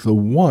would make the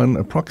 1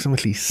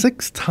 approximately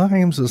 6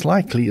 times as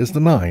likely as the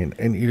 9,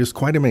 and it is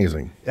quite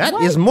amazing. That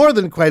is more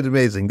than quite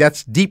amazing.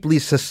 That's deeply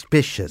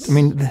suspicious. I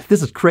mean,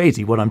 this is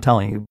crazy what I'm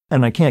telling you,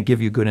 and I can't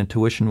give you good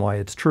intuition why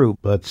it's true.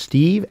 But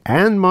Steve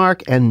and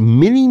Mark and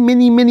many,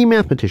 many, many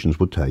mathematicians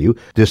will tell you,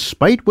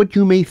 despite what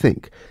you may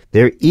think,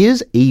 there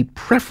is a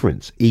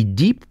preference, a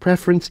deep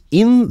preference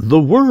in the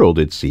world,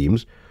 it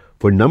seems,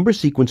 for number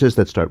sequences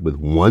that start with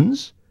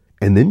 1s,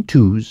 and then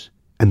 2s,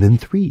 and then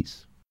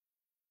 3s.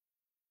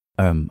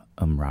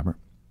 Robert?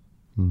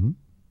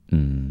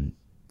 Mm-hmm.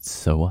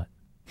 So what?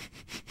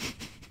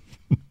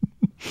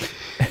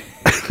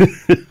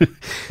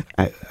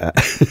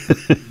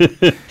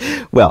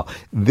 Well,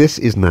 this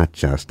is not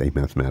just a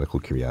mathematical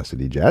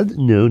curiosity, Jad.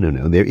 No.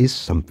 There is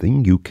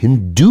something you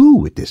can do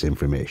with this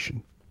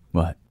information.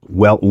 What?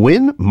 Well,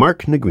 when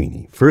Mark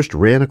Negrini first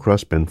ran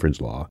across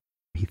Benford's law,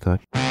 he thought,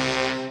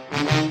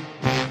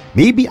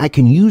 maybe I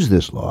can use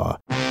this law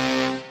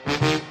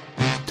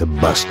to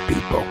bust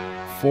people.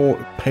 For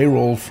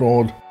payroll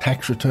fraud,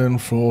 tax return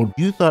fraud.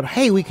 You thought,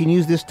 hey, we can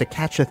use this to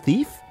catch a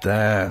thief?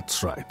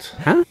 That's right.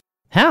 Huh?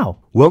 How?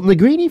 Well,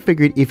 Negrini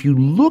figured if you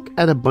look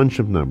at a bunch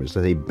of numbers,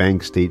 say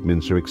bank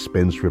statements or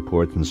expense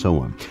reports and so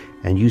on,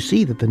 and you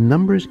see that the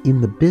numbers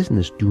in the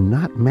business do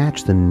not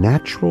match the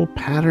natural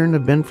pattern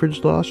of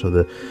Benford's law, so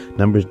the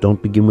numbers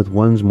don't begin with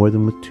ones more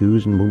than with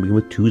twos and won't begin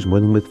with twos more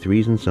than with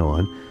threes and so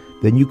on,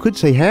 then you could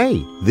say,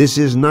 hey, this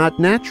is not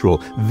natural.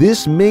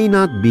 This may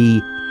not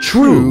be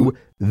true.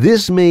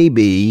 This may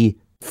be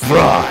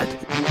fraud.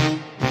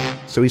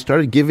 So he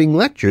started giving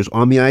lectures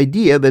on the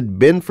idea that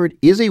Benford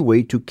is a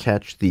way to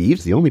catch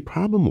thieves. The only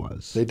problem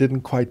was they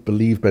didn't quite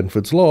believe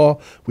Benford's law,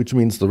 which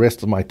means the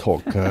rest of my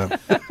talk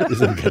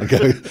isn't going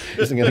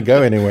to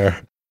go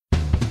anywhere.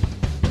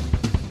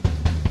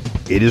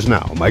 It is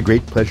now my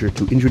great pleasure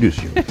to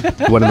introduce you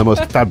to one of the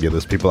most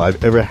fabulous people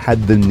I've ever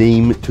had the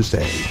name to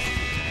say,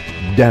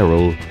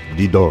 Darryl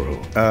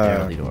DiDoro.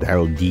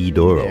 Darryl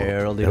DiDoro.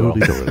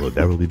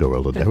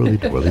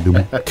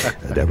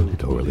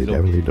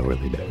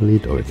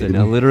 It's an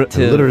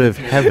alliterative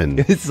heaven.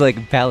 It's like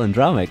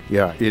palindromic.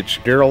 Yeah, it's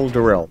Darryl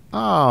Durrell.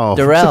 Oh,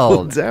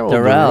 Darrell.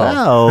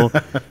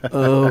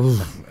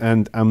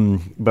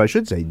 But I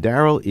should say,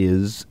 Darryl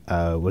is,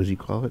 what does he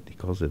call it? He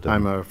calls it...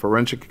 I'm a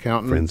forensic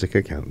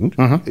accountant.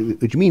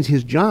 Which means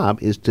his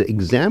job is to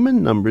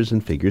examine numbers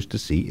and figures to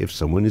see if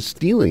someone is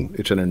stealing.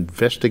 It's an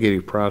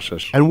investigative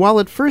process. And while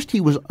at first he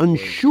was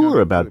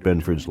unsure about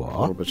Benford's law,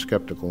 a little bit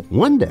skeptical.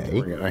 One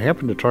day, I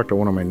happened to talk to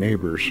one of my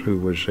neighbors who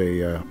was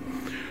a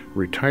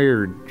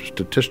retired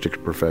statistics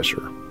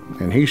professor,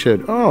 and he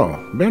said, "Oh,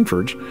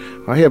 Benford's,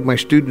 I have my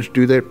students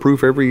do that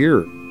proof every year."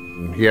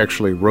 And he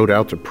actually wrote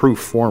out the proof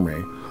for me,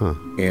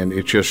 and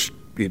it's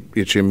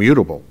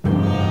immutable.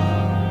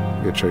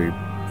 It's a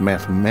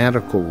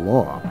mathematical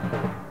law.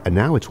 And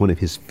now it's one of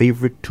his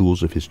favorite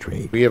tools of his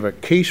trade. We have a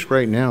case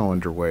right now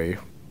underway,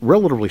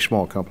 relatively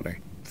small company.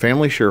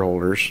 Family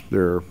shareholders,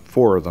 there are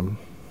 4 of them.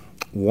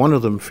 One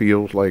of them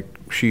feels like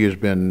she has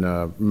been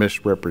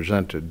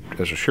misrepresented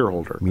as a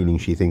shareholder. Meaning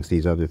she thinks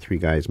these other 3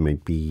 guys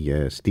might be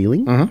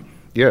stealing? Mm-hmm.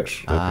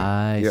 Yes.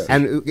 Okay. Yes.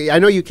 And I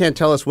know you can't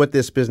tell us what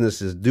this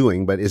business is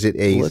doing, but is it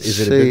a...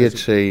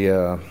 It's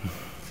a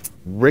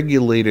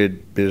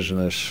regulated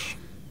business.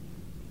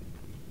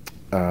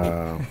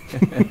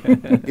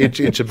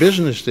 It's a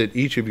business that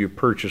each of you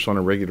purchase on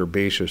a regular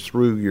basis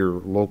through your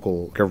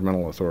local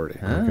governmental authority.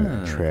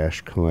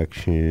 Trash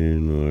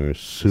collection or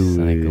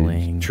sewage.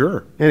 Recycling.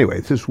 Sure.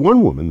 Anyway, this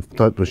one woman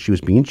thought she was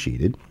being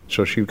cheated.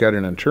 So she got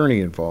an attorney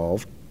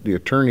involved. The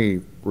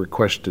attorney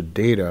requested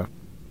data.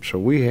 So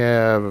we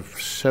have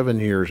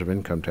 7 years of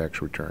income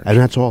tax returns. And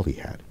that's all he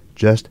had,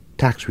 just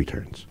tax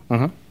returns.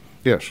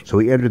 Yes. So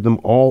he entered them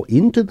all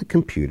into the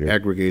computer.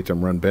 Aggregate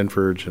them, run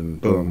Benford's,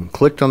 and boom.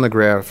 Clicked on the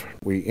graph.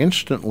 We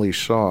instantly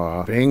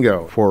saw,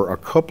 bingo, for a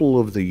couple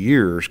of the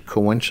years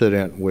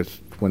coincident with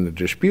when the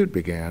dispute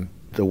began,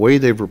 the way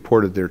they've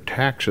reported their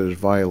taxes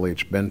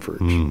violates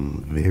Benford's.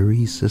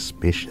 Very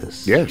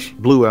suspicious. Yes.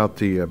 Blew out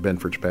the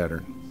Benford's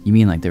pattern. You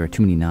mean like there are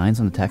too many 9s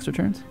on the tax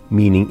returns?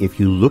 Meaning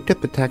if you look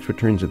at the tax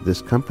returns of this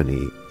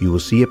company, you will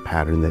see a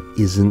pattern that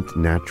isn't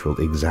natural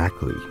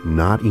exactly.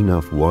 Not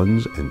enough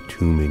 1s and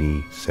too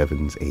many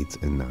 7s,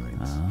 8s, and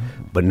 9s.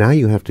 But now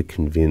you have to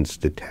convince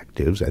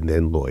detectives and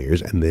then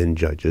lawyers and then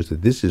judges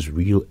that this is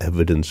real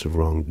evidence of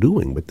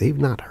wrongdoing, but they've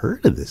not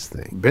heard of this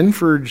thing.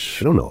 Benford's,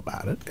 they don't know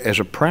about it. As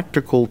a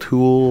practical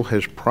tool,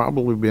 has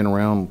probably been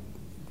around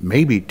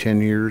maybe 10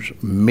 years,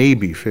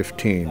 maybe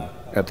 15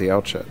 at the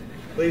outset.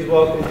 Please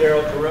welcome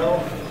Darryl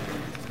Durrell.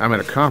 I'm at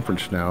a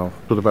conference now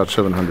with about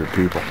 700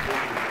 people.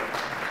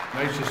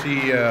 Nice to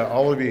see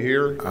all of you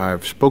here.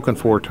 I've spoken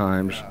 4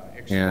 times,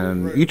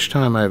 and each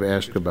time I've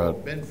asked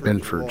about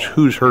Benford's.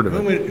 Who's heard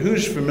of it?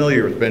 Who's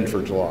familiar with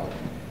Benford's law?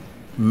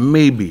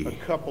 Maybe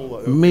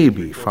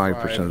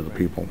 5% of the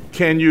people.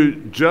 Can you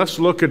just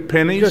look at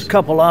pennies? Just a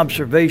couple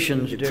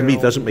observations. To me,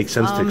 it doesn't make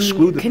sense to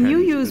exclude the Can pennies.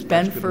 you use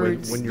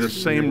Benford's? When your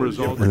same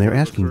result. And they're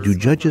asking, do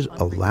judges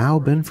allow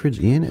Benford's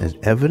in as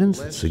evidence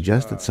that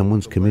suggests that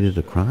someone's committed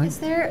a crime? Is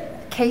there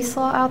case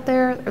law out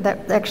there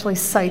that actually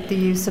cite the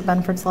use of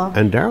Benford's law?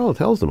 And Darryl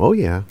tells them, oh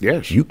yeah,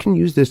 yes, you can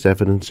use this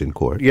evidence in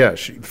court.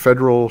 Yes,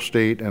 federal,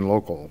 state, and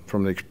local,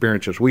 from the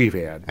experiences we've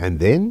had. And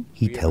then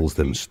he tells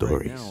them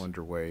stories,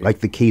 like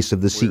the case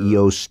of the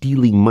CEO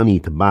stealing money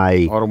to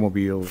buy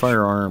automobiles,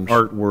 firearms,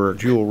 artwork,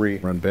 jewelry,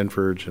 run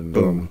Benford's, and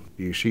boom,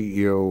 the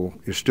CEO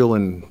is still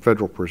in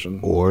federal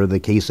prison. Or the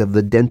case of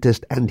the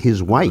dentist and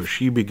his wife.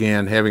 She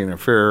began having an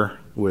affair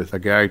with a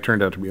guy who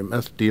turned out to be a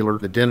meth dealer.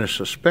 The dentist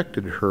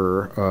suspected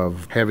her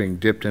of having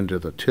dipped into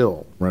the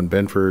till, run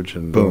Benford's,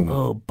 and boom.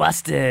 Oh,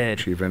 busted.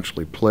 She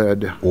eventually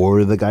pled.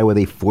 Or the guy with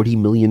a $40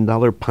 million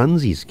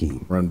Ponzi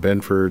scheme. Run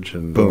Benford's,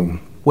 and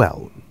boom.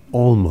 Well,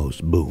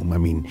 almost boom. I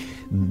mean,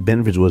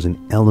 Benford's was an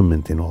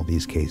element in all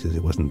these cases.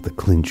 It wasn't the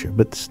clincher,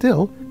 but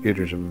still. It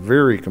is a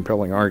very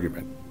compelling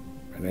argument.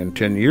 And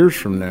 10 years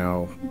from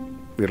now,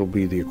 it'll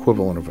be the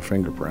equivalent of a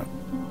fingerprint.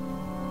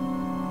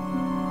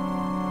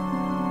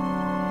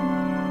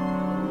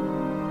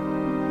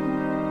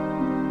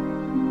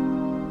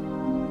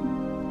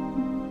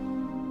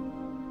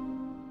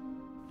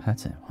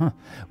 That's it, huh?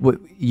 Well,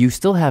 you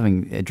still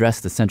haven't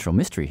addressed the central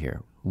mystery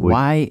here.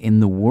 Why in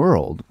the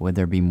world would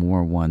there be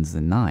more ones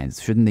than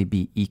nines? Shouldn't they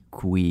be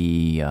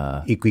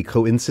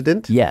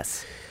equi-coincident?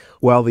 Yes.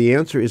 Well, the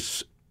answer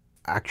is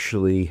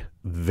actually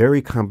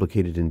very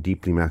complicated and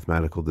deeply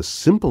mathematical. The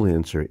simple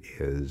answer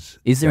is...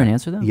 Is there an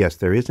answer, though? Yes,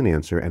 there is an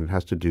answer, and it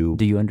has to do...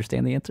 Do you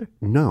understand the answer?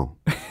 No.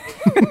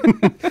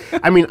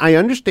 I mean, I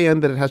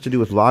understand that it has to do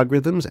with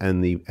logarithms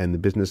and the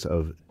business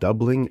of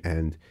doubling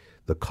and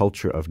the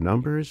culture of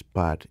numbers,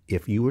 but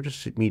if you were to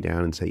sit me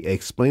down and say,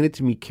 explain it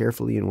to me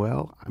carefully and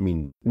well, I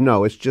mean,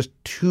 no, it's just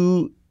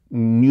too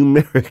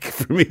numeric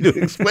for me to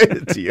explain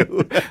it to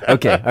you.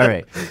 Okay, all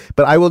right.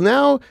 But I will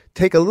now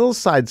take a little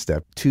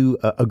sidestep to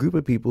a group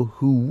of people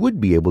who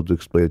would be able to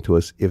explain it to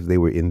us if they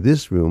were in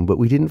this room, but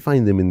we didn't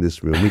find them in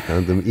this room. We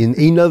found them in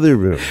another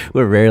room.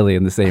 We're rarely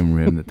in the same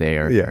room that they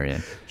are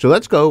in. So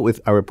let's go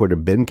with our reporter,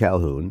 Ben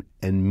Calhoun,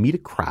 and meet a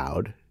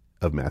crowd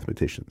of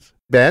mathematicians.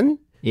 Ben?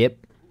 Yep.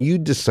 You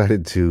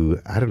decided to,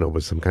 I don't know, it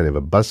was some kind of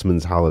a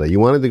busman's holiday. You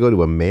wanted to go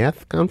to a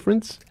math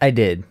conference? I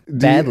did.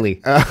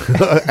 Badly.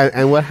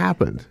 And what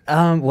happened?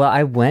 Well,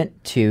 I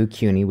went to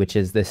CUNY, which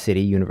is the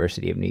City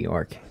University of New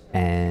York.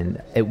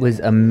 And it was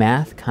a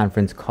math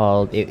conference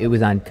called, it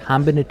was on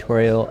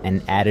combinatorial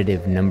and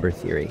additive number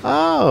theory.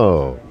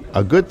 Oh,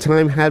 a good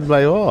time had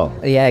by all.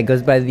 Yeah, it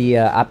goes by the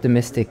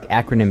optimistic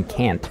acronym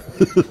CANT.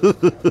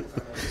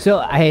 So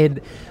I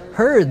had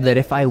heard that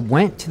if I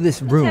went to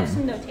this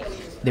room,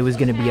 there was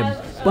going to be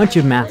a bunch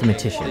of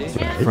mathematicians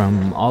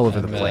from all over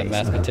the place. A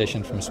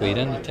mathematician from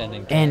Sweden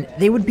attending. And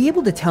they would be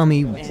able to tell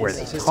me where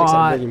they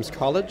taught,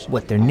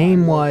 what their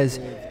name was,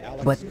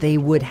 but they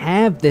would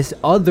have this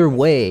other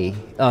way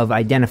of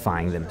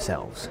identifying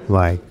themselves.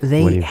 Like?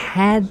 They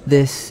had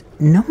this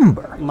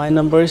number. My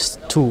number is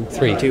 2.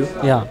 3. 2?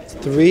 Yeah.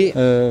 3.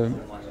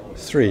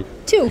 3.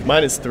 2.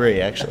 Mine is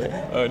 3, actually.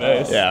 Oh,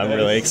 nice. Yeah, I'm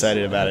really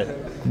excited about it.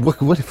 What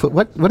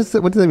does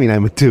that mean?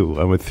 I'm a 2.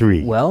 I'm a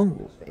 3.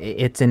 Well,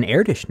 it's an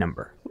Erdős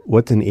number.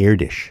 What's an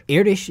Erdős?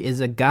 Erdős is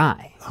a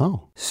guy.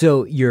 Oh.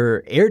 So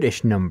your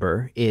Erdős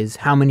number is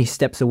how many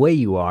steps away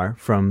you are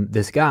from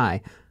this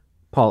guy,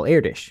 Paul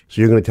Erdős.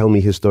 So you're going to tell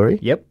me his story?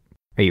 Yep.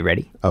 Are you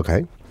ready?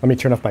 Okay. Let me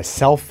turn off my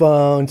cell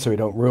phone so we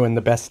don't ruin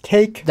the best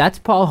take. That's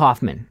Paul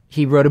Hoffman.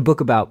 He wrote a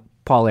book about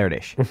Paul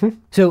Erdős. Mm-hmm.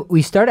 So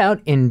we start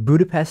out in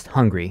Budapest,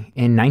 Hungary.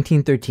 In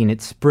 1913,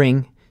 it's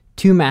spring.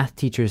 2 math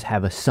teachers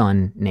have a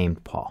son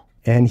named Paul.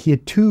 And he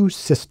had 2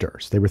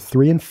 sisters. They were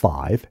 3 and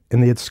 5,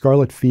 and they had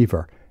scarlet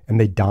fever, and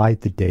they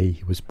died the day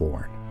he was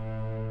born.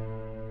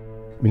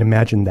 I mean,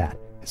 imagine that.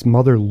 His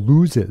mother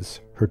loses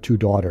her 2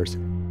 daughters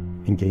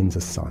and gains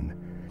a son.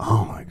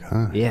 Oh, my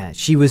God. Yeah,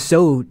 she was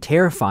so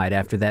terrified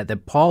after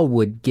that Paul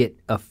would get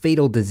a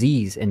fatal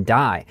disease and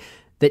die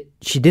that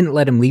she didn't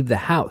let him leave the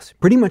house,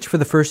 pretty much for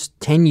the first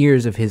 10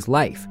 years of his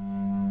life.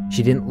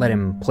 She didn't let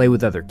him play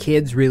with other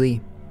kids,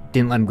 really.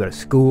 Didn't let him go to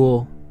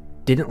school.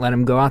 Didn't let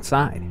him go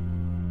outside.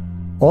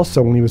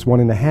 Also, when he was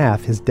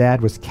 1.5, his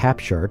dad was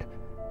captured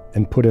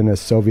and put in a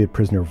Soviet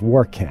prisoner of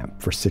war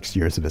camp for 6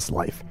 years of his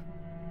life.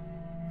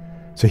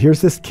 So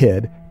here's this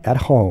kid at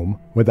home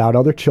without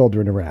other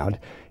children around.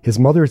 His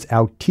mother is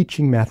out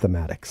teaching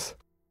mathematics.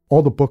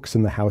 All the books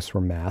in the house were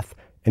math,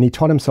 and he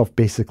taught himself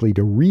basically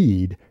to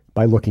read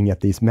by looking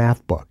at these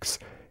math books.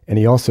 And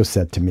he also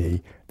said to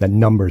me that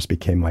numbers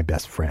became my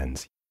best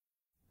friends.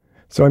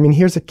 So, I mean,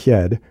 here's a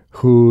kid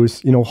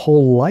whose,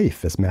 whole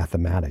life is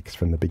mathematics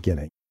from the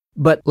beginning.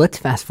 But let's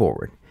fast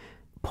forward.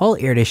 Paul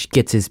Erdős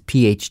gets his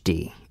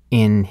PhD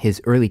in his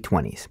early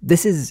 20s.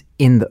 This is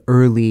in the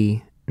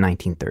early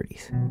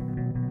 1930s.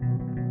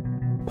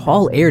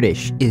 Paul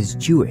Erdős is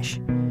Jewish,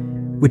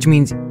 which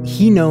means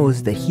he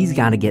knows that he's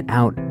got to get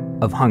out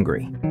of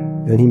Hungary.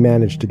 And he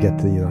managed to get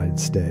to the United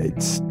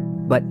States.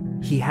 But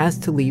he has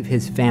to leave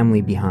his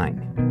family behind.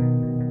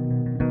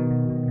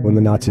 When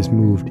the Nazis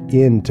moved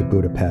into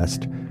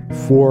Budapest,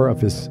 4 of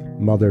his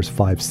mother's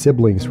 5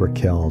 siblings were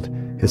killed.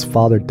 His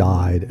father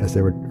died as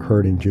they were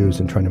herding Jews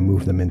and trying to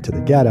move them into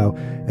the ghetto,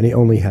 and he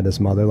only had his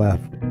mother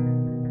left.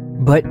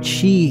 But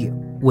she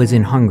was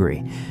in Hungary.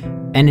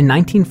 And in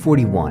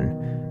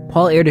 1941,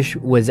 Paul Erdős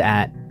was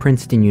at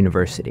Princeton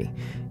University.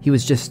 He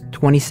was just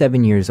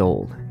 27 years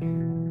old,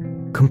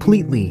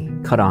 completely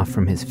cut off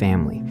from his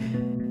family.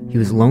 He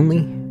was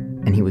lonely,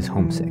 and he was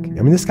homesick.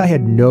 I mean, this guy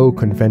had no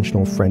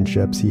conventional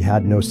friendships. He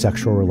had no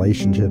sexual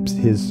relationships.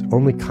 His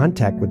only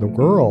contact with the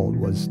world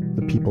was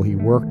the people he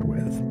worked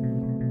with.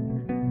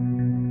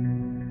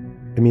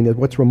 I mean,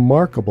 what's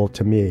remarkable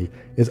to me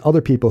is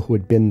other people who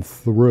had been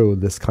through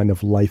this kind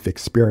of life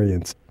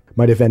experience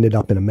might have ended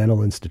up in a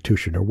mental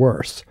institution or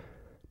worse.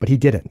 But he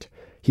didn't.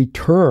 He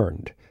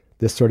turned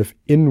this sort of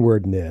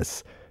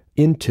inwardness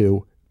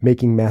into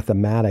making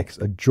mathematics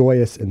a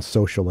joyous and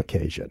social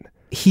occasion.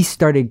 He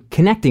started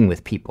connecting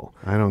with people.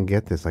 I don't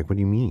get this. Like, what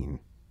do you mean?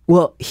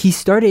 Well, he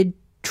started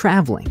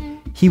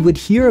traveling. He would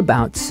hear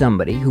about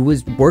somebody who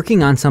was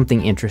working on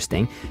something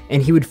interesting,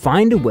 and he would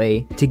find a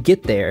way to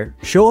get there,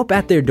 show up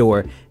at their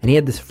door, and he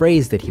had this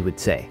phrase that he would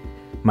say,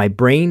 "My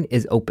brain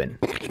is open."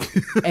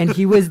 And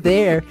he was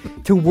there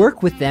to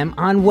work with them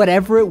on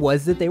whatever it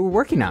was that they were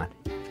working on.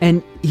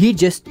 And he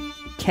just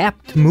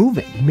kept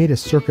moving. He made a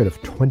circuit of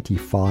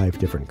 25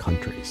 different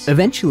countries.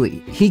 Eventually,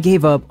 he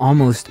gave up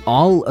almost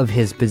all of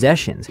his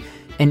possessions,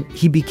 and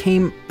he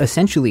became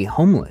essentially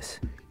homeless.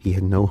 He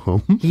had no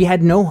home? He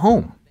had no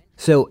home.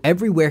 So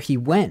everywhere he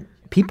went,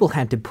 people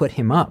had to put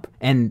him up.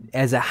 And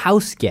as a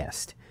house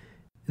guest,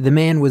 the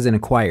man was an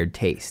acquired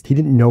taste. He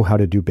didn't know how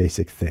to do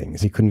basic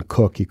things. He couldn't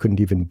cook. He couldn't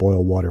even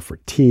boil water for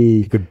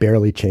tea. He could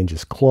barely change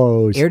his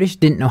clothes. Erdős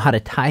didn't know how to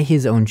tie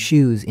his own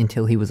shoes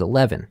until he was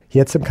 11. He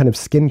had some kind of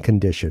skin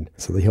condition,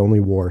 so that he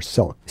only wore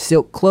silk.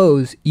 Silk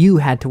clothes you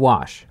had to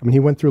wash. I mean, he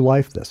went through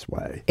life this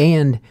way.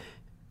 And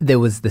there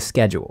was the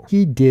schedule.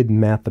 He did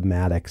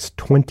mathematics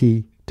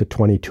 20 to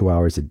 22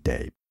 hours a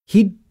day.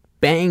 He'd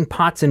bang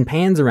pots and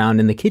pans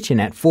around in the kitchen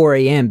at 4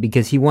 a.m.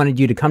 because he wanted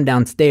you to come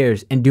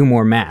downstairs and do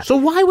more math. So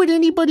why would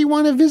anybody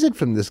want to visit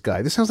from this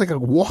guy? This sounds like a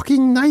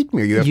walking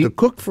nightmare. You have to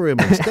cook for him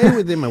and stay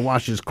with him and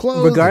wash his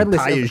clothes and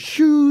tie his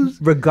shoes.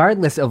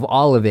 Regardless of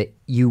all of it,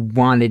 you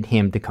wanted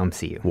him to come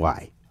see you.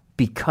 Why?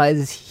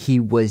 Because he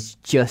was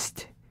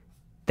just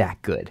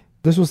that good.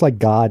 This was like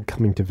God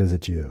coming to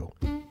visit you.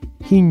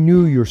 He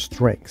knew your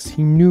strengths.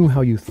 He knew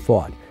how you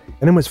thought.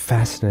 And it was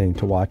fascinating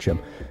to watch him.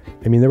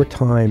 I mean, there were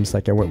times,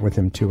 like I went with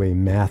him to a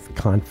math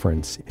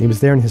conference. He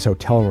was there in his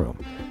hotel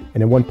room.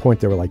 And at one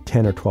point, there were like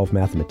 10 or 12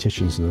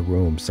 mathematicians in the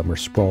room. Some were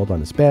sprawled on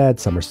his bed,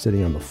 some were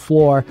sitting on the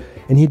floor.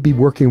 And he'd be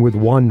working with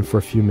one for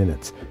a few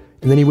minutes.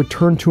 And then he would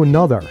turn to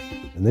another.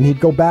 And then he'd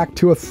go back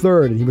to a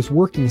third. And he was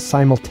working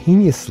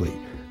simultaneously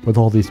with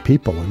all these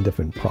people on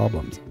different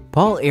problems.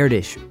 Paul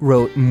Erdős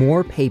wrote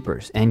more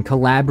papers and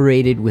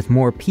collaborated with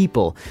more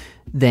people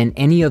than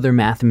any other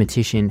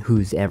mathematician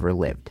who's ever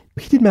lived.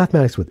 He did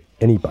mathematics with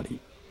anybody,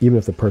 even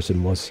if the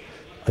person was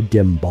a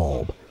dim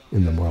bulb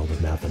in the world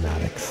of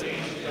mathematics.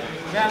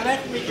 Now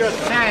let me just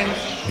thank...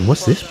 And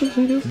what's this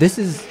person do? This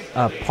is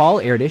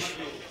Paul Erdős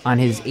on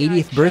his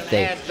 80th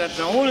birthday. That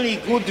the only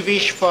good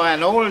wish for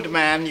an old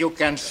man you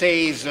can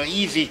say is the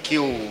easy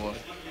cure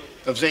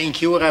of the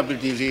incurable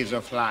disease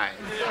of life.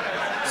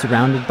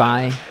 Surrounded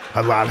by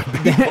a lot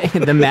of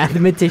people. The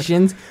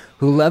mathematicians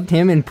who loved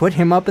him and put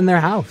him up in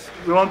their house.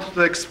 We want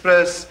to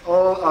express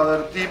all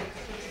our deep,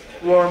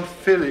 warm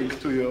feeling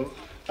to you,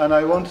 and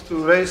I want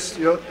to raise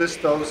this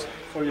toast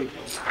for you.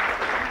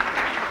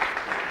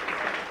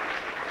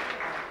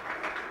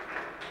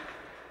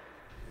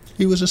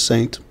 He was a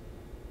saint.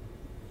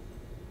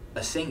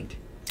 A saint?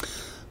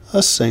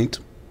 A saint.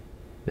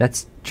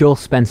 That's Joel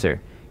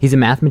Spencer. He's a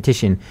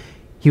mathematician.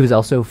 He was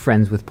also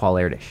friends with Paul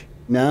Erdős.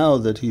 Now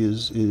that he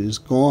is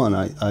gone,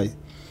 I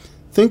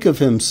think of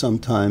him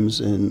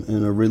sometimes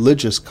in a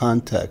religious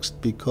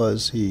context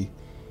because he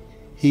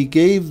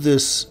gave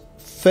this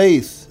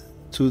faith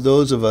to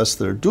those of us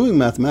that are doing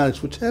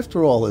mathematics, which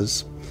after all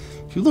is,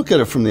 if you look at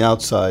it from the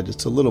outside,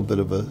 it's a little bit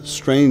of a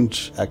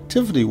strange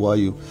activity while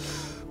you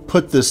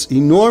put this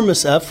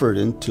enormous effort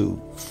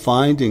into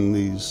finding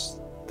these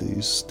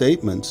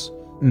statements.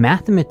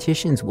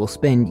 Mathematicians will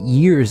spend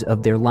years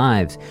of their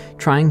lives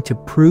trying to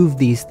prove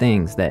these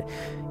things that,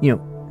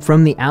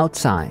 from the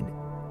outside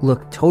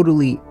look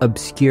totally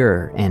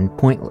obscure and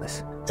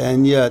pointless.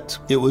 And yet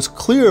it was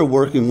clear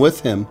working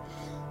with him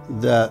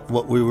that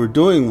what we were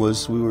doing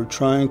was we were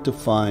trying to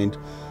find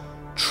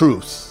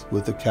truth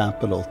with a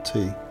capital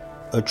T,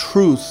 a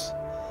truth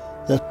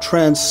that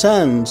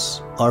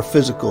transcends our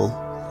physical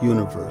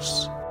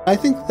universe. I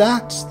think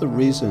that's the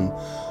reason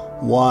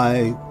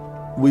why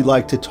we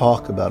like to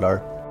talk about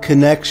our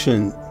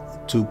connection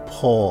to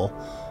Paul,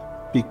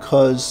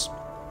 because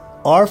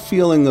our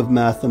feeling of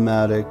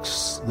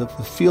mathematics, the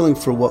feeling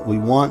for what we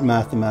want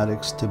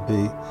mathematics to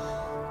be,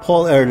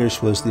 Paul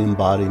Erdős was the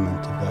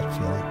embodiment of that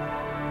feeling.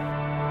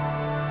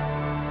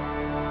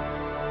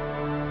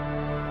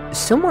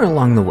 Somewhere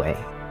along the way,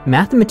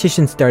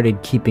 mathematicians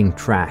started keeping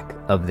track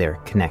of their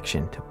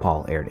connection to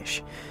Paul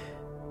Erdős.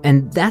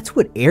 And that's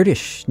what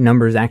Erdős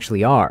numbers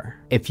actually are.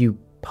 If you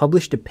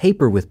published a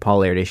paper with Paul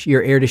Erdős,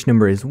 your Erdős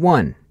number is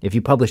 1. If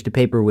you published a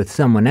paper with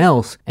someone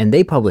else and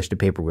they published a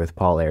paper with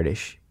Paul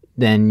Erdős,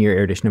 then your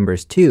Erdős number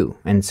is 2,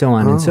 and so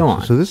on and so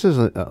on. So this is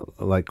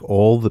like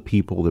all the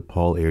people that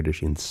Paul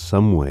Erdős in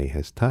some way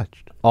has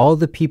touched. All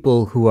the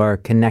people who are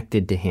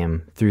connected to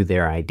him through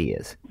their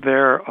ideas.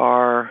 There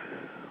are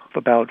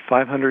about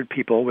 500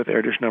 people with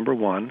Erdős number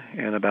 1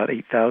 and about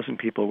 8,000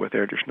 people with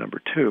Erdős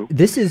number 2.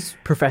 This is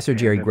Professor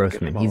Jerry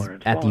Grossman. He's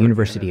at the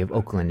University of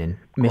Oakland in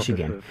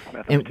Michigan.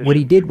 And what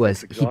he did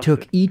was he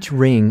took each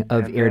ring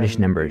of Erdős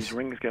numbers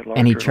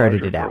and he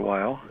charted it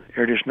out.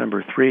 Erdős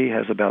number 3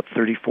 has about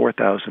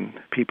 34,000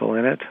 people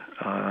in it,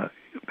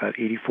 about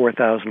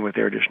 84,000 with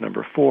Erdős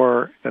number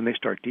 4. Then they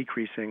start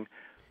decreasing.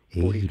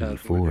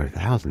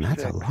 84,000.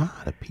 That's a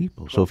lot of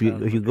people. So if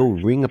you go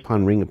ring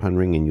upon ring upon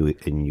ring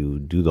and you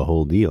do the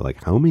whole deal,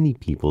 like how many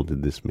people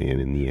did this man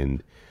in the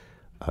end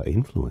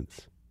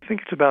influence? I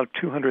think it's about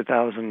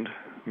 200,000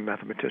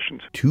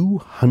 mathematicians.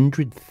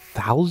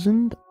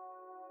 200,000?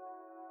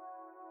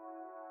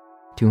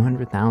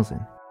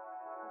 200,000.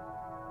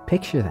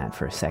 Picture that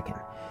for a second.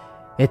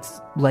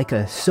 It's like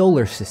a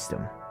solar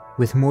system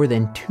with more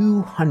than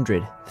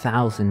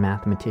 200,000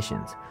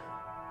 mathematicians,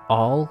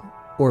 all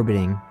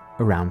orbiting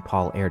around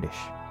Paul Erdős.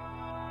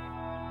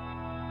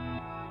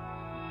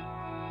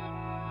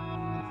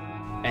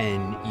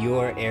 And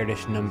your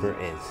Erdős number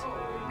is?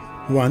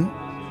 1.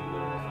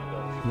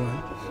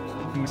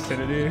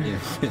 Infinity.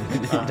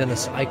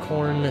 Dennis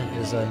Eichhorn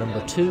is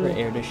number 2. Her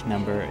Erdős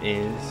number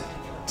is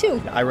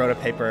 2. I wrote a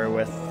paper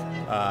with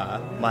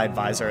my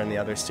advisor and the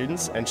other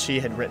students, and she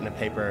had written a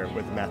paper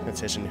with a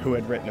mathematician who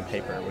had written a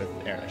paper with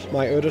Erdős.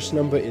 My Erdős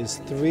number is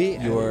 3.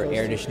 Your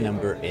Erdős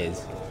number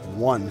is?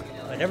 1.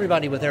 And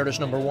everybody with Erdős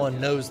number 1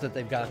 knows that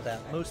they've got that.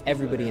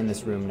 Everybody in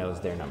this room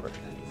knows their number.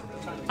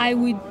 I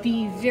would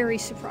be very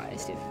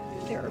surprised if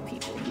there are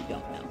people who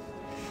don't know.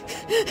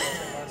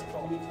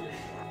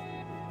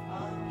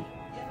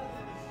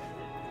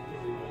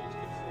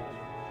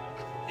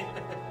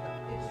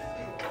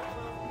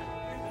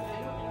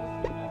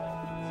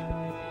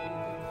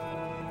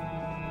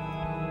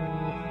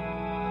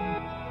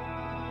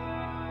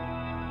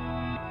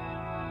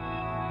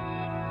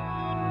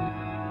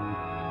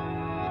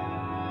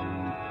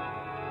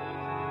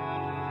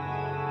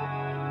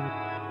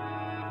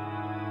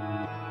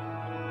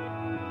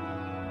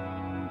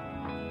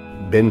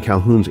 Ben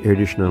Calhoun's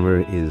Erdős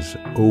number is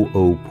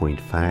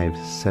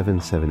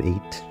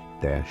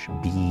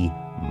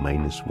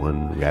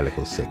 00.5778-B-1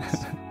 radical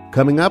 6.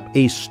 Coming up,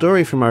 a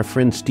story from our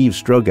friend Steve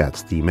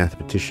Strogatz, the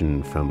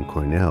mathematician from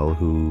Cornell,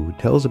 who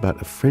tells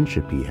about a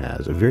friendship he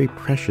has, a very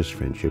precious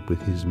friendship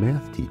with his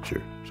math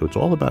teacher. So it's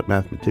all about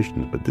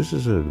mathematicians, but this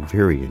is a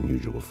very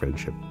unusual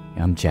friendship.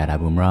 I'm Jad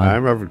Abumrad.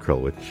 I'm Robert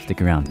Krulwich. Stick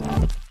around.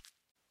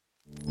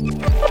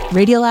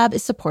 Radiolab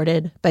is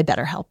supported by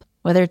BetterHelp.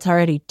 Whether it's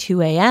already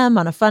 2 a.m.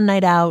 on a fun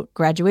night out,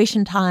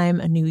 graduation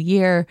time, a new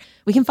year,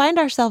 we can find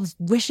ourselves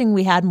wishing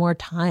we had more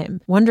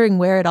time, wondering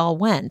where it all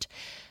went.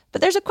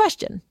 But there's a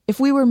question. If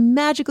we were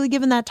magically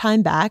given that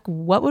time back,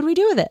 what would we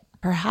do with it?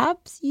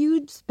 Perhaps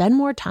you'd spend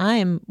more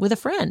time with a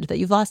friend that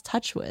you've lost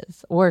touch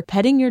with, or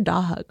petting your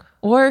dog,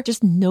 or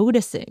just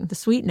noticing the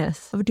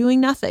sweetness of doing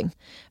nothing.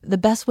 The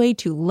best way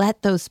to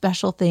let those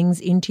special things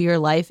into your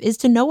life is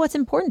to know what's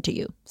important to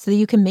you so that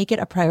you can make it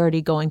a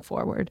priority going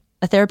forward.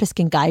 A therapist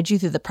can guide you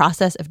through the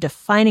process of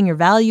defining your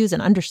values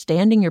and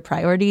understanding your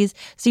priorities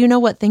so you know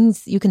what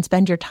things you can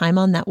spend your time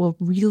on that will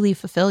really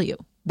fulfill you.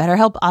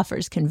 BetterHelp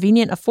offers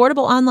convenient,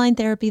 affordable online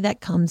therapy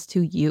that comes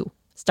to you.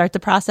 Start the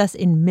process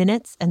in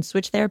minutes and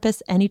switch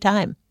therapists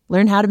anytime.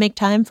 Learn how to make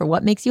time for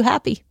what makes you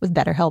happy with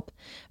BetterHelp.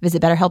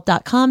 Visit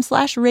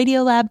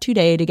BetterHelp.com/Radiolab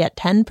today to get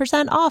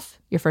 10% off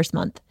your first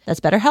month. That's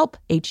BetterHelp,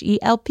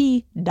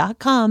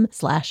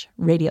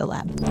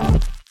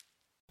 HELP.com/Radiolab.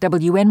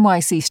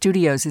 WNYC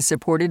Studios is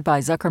supported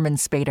by Zuckerman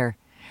Spader.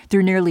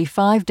 Through nearly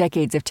 5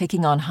 decades of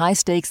taking on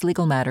high-stakes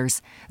legal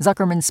matters,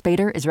 Zuckerman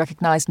Spader is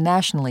recognized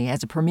nationally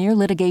as a premier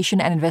litigation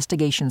and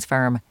investigations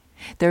firm.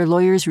 Their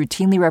lawyers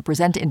routinely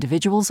represent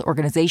individuals,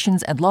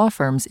 organizations, and law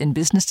firms in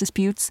business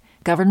disputes,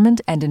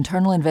 government and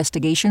internal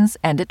investigations,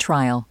 and at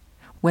trial.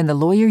 When the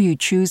lawyer you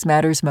choose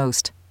matters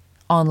most.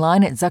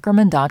 Online at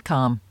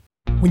Zuckerman.com.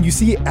 When you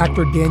see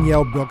actor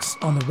Danielle Brooks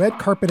on the red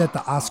carpet at the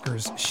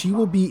Oscars, she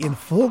will be in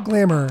full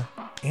glamour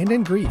and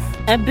in grief.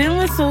 I've been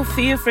with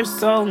Sophia for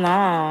so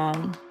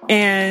long,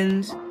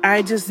 and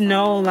I just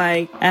know,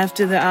 like,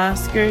 after the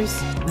Oscars,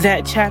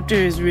 that chapter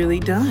is really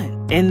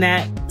done, and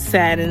that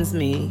saddens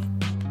me.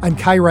 I'm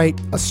Kai Wright.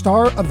 A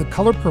star of The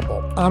Color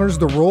Purple honors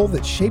the role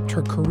that shaped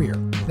her career.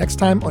 Next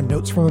time on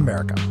Notes from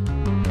America.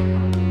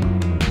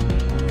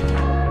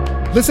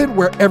 Listen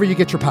wherever you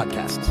get your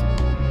podcasts.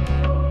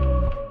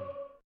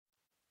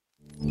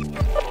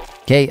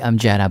 Okay, I'm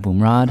Jad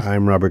Abumrad.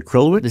 I'm Robert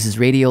Krulwich. This is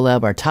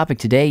Radiolab. Our topic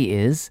today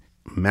is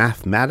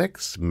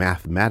mathematics,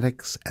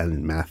 mathematics,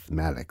 and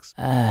mathematics.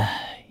 I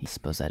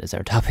suppose that is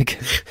our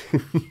topic.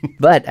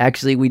 But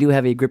actually, we do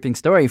have a gripping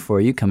story for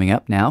you coming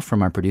up now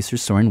from our producer,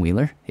 Soren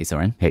Wheeler. Hey,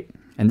 Soren. Hey.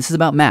 And this is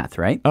about math,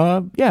 right?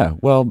 Yeah.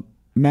 Well,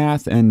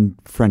 math and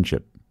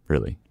friendship,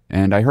 really.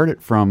 And I heard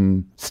it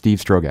from Steve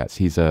Strogatz.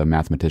 He's a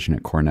mathematician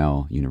at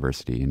Cornell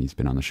University, and he's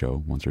been on the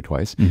show once or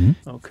twice.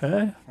 Mm-hmm.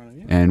 Okay.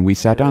 And we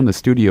sat down in the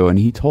studio, and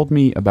he told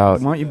me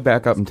about... Why don't you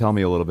back up and tell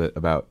me a little bit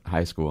about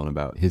high school and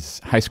about his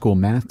high school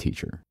math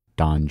teacher,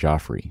 Don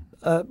Joffrey.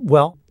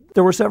 Well,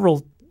 there were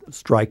several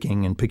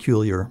striking and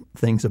peculiar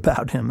things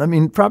about him. I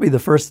mean, probably the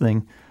first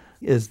thing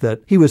is that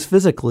he was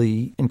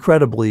physically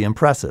incredibly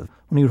impressive.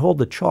 When he would hold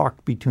the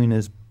chalk between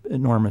his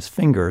enormous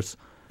fingers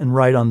and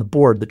write on the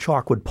board, the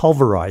chalk would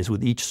pulverize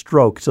with each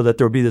stroke so that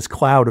there would be this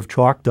cloud of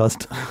chalk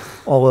dust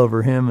all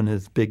over him and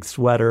his big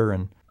sweater.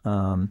 And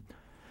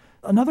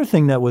another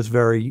thing that was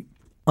very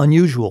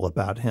unusual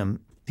about him,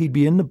 he'd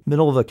be in the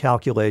middle of a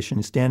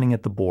calculation, standing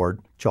at the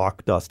board,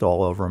 chalk dust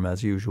all over him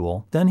as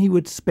usual. Then he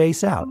would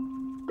space out,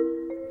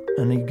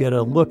 and he'd get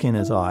a look in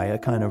his eye, a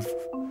kind of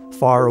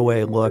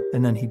faraway look,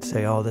 and then he'd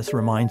say, "Oh, this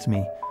reminds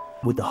me,"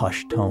 with the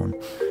hushed tone,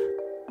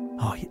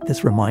 "Oh,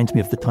 this reminds me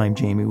of the time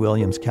Jamie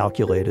Williams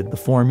calculated the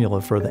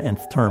formula for the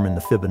nth term in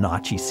the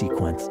Fibonacci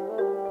sequence."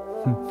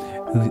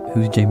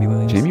 Who's Jamie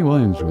Williams? Jamie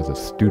Williams was a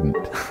student.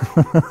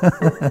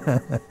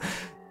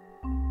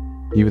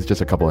 He was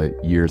just a couple of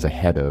years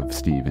ahead of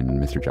Steve in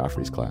Mr.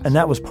 Joffrey's class. And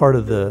that was part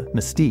of the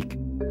mystique.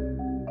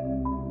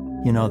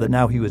 that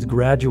now he was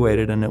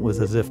graduated and it was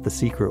as if the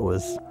secret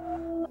was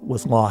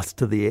lost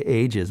to the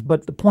ages.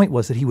 But the point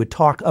was that he would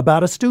talk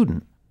about a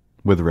student.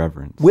 With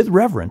reverence. With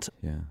reverence.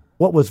 Yeah.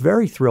 What was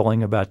very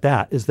thrilling about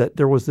that is that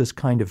there was this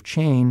kind of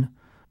chain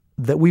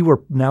that we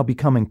were now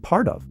becoming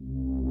part of.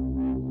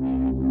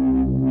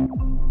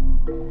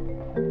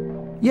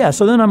 Yeah,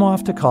 so then I'm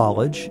off to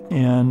college,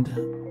 and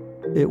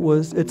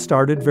it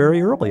started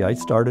very early. I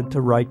started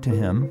to write to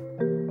him.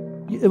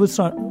 It was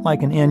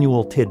like an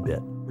annual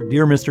tidbit.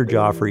 Dear Mr.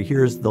 Joffrey,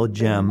 here's the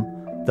gem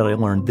that I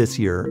learned this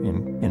year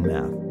in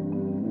math.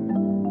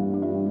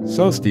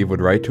 So Steve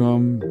would write to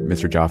him,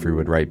 Mr. Joffrey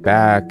would write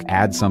back,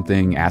 add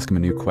something, ask him a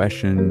new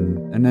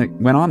question, and it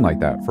went on like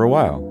that for a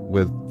while,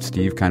 with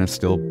Steve kind of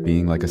still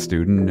being like a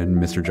student and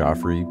Mr.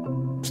 Joffrey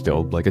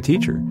still like a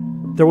teacher.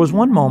 There was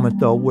one moment,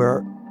 though,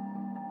 where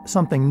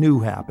something new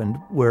happened,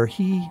 where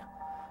he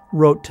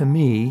wrote to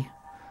me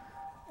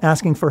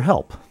asking for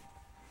help.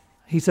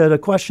 He said a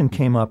question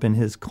came up in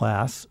his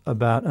class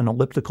about an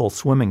elliptical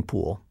swimming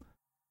pool.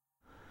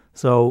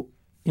 So,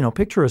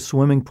 picture a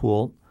swimming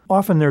pool.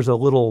 Often there's a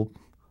little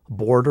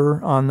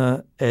border on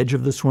the edge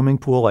of the swimming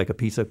pool, like a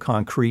piece of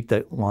concrete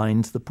that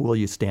lines the pool.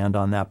 You stand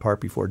on that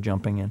part before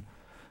jumping in.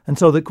 And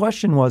so the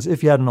question was,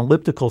 if you had an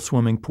elliptical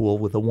swimming pool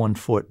with a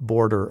 1-foot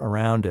border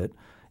around it,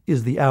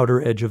 is the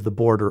outer edge of the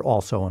border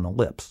also an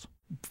ellipse?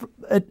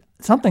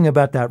 Something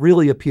about that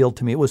really appealed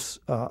to me. It was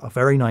a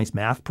very nice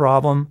math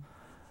problem.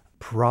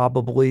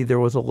 Probably there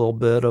was a little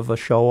bit of a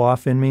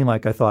show-off in me.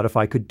 Like I thought if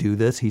I could do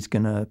this, he's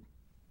going to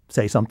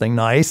say something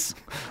nice.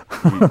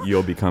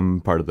 You'll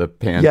become part of the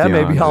pantheon.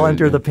 Yeah, maybe I'll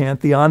enter the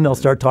pantheon. They'll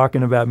start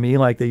talking about me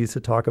like they used to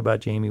talk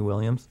about Jamie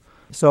Williams.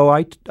 So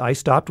I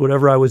stopped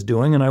whatever I was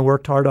doing, and I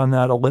worked hard on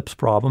that ellipse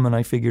problem, and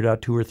I figured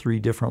out 2 or 3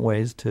 different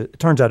ways to... It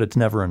turns out it's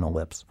never an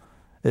ellipse.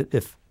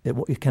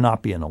 It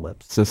cannot be an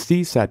ellipse. So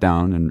Steve sat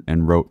down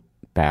and wrote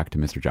back to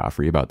Mr.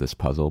 Joffrey about this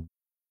puzzle,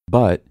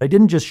 but... I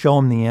didn't just show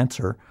him the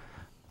answer.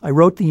 I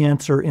wrote the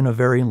answer in a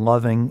very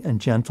loving and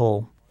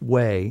gentle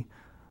way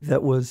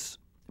that was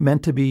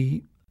meant to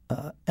be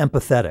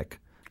empathetic.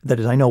 That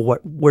is, I know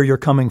where you're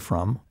coming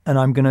from, and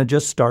I'm going to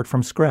just start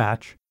from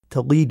scratch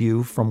to lead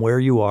you from where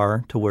you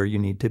are to where you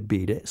need to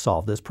be to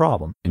solve this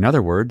problem. In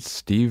other words,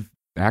 Steve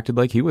acted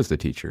like he was the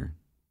teacher,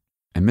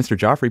 and Mr.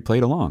 Joffrey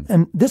played along.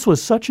 And this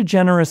was such a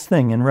generous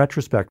thing in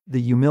retrospect.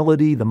 The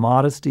humility, the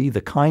modesty,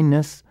 the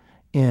kindness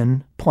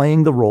in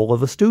playing the role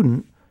of a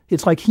student.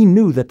 It's like he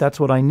knew that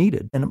that's what I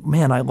needed. And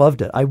man, I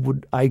loved it.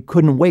 I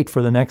couldn't wait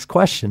for the next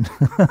question.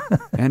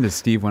 And as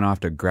Steve went off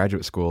to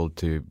graduate school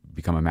to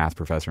become a math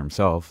professor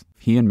himself,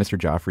 he and Mr.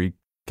 Joffrey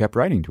kept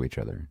writing to each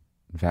other.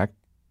 In fact,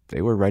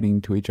 they were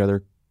writing to each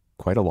other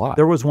quite a lot.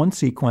 There was one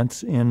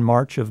sequence in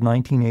March of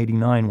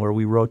 1989 where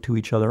we wrote to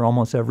each other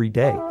almost every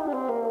day.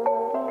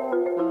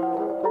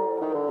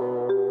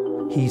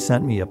 He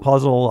sent me a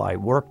puzzle. I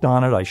worked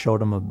on it. I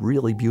showed him a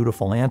really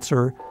beautiful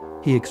answer.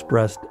 He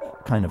expressed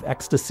kind of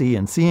ecstasy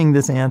in seeing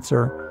this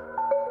answer.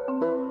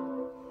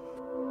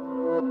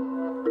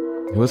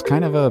 It was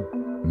kind of a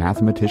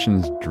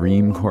mathematician's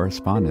dream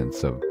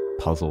correspondence of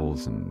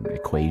puzzles and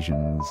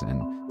equations,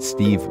 and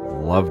Steve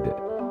loved it.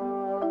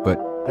 But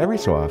every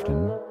so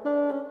often,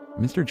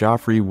 Mr.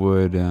 Joffrey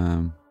would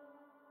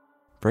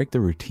break the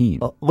routine.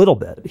 A little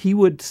bit. He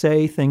would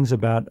say things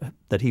about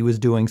that he was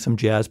doing some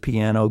jazz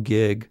piano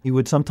gig. He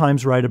would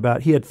sometimes write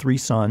about, he had 3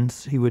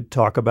 sons. He would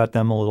talk about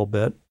them a little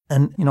bit.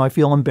 And, I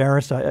feel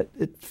embarrassed.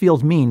 It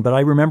feels mean, but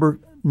I remember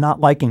not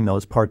liking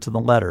those parts of the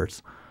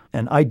letters.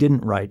 And I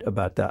didn't write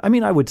about that. I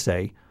mean, I would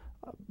say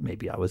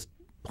maybe I was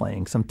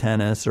playing some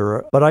tennis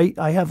but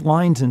I have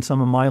lines in some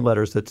of my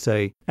letters that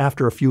say,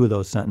 after a few of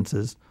those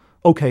sentences,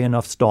 okay,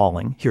 enough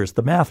stalling. Here's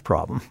the math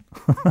problem.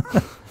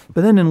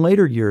 But then in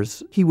later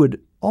years, he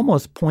would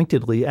almost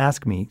pointedly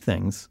ask me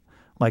things.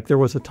 Like there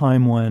was a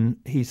time when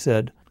he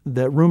said,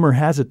 that rumor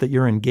has it that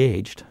you're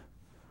engaged.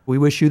 We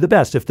wish you the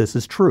best if this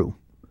is true.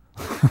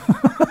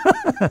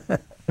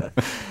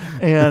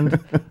 And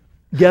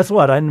guess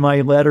what? In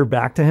my letter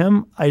back to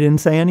him, I didn't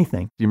say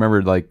anything. Do you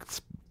remember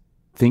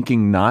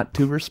thinking not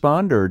to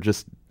respond or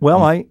just...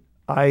 Well,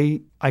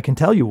 I can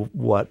tell you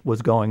what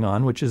was going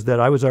on, which is that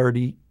I was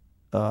already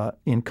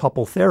in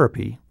couple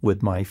therapy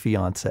with my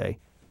fiance.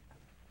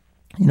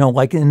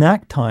 Like in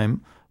that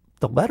time,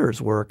 the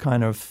letters were a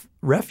kind of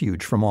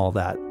refuge from all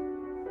that.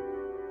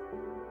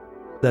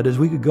 That is,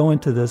 we could go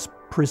into this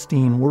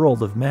pristine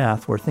world of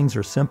math where things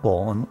are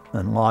simple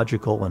and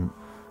logical and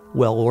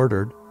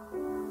well-ordered.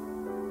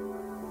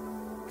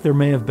 There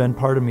may have been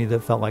part of me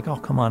that felt like, oh,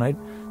 come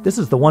on, this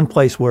is the one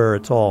place where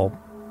it's all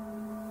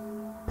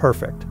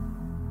perfect.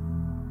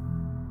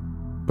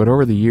 But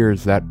over the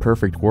years, that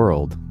perfect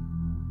world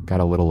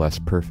got a little less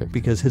perfect.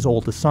 Because his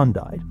oldest son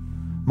died.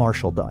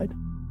 Marshall died.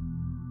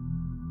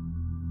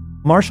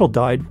 Marshall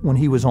died when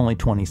he was only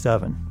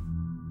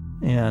 27.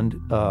 And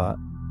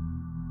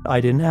I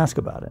didn't ask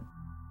about it.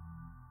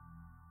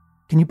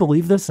 Can you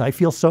believe this? I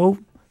feel so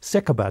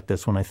sick about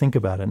this when I think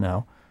about it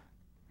now.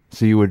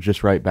 So you would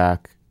just write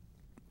back,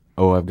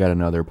 oh, I've got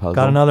another puzzle.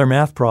 Got another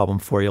math problem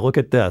for you. Look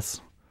at this.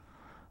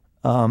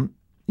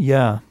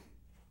 Yeah.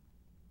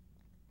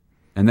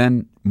 And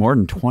then, more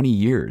than 20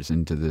 years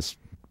into this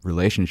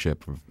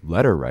relationship of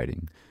letter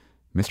writing,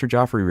 Mr.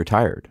 Joffrey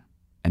retired.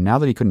 And now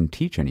that he couldn't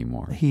teach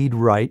anymore, he'd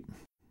write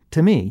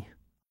to me.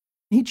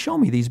 He'd show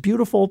me these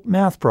beautiful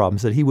math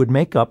problems that he would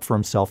make up for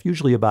himself,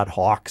 usually about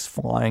hawks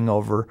flying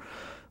over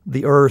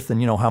the earth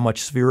and, how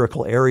much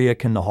spherical area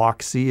can the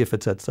hawk see if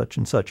it's at such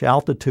and such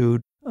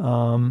altitude.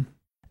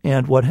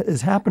 And what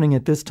is happening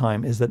at this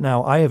time is that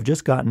now I have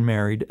just gotten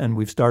married and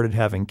we've started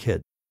having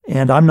kids.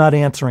 And I'm not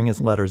answering his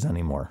letters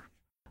anymore.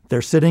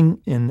 They're sitting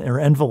in their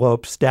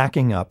envelopes,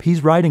 stacking up.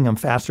 He's writing them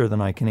faster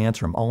than I can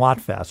answer them, a lot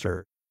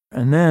faster.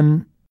 And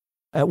then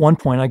at one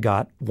point I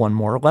got one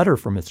more letter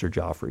from Mr.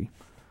 Joffrey.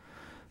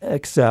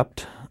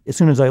 Except as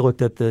soon as I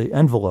looked at the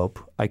envelope,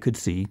 I could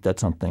see that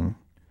something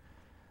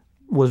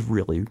was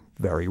really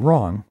very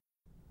wrong.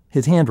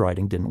 His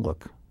handwriting didn't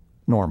look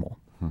normal.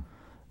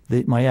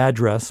 My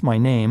address, my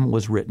name,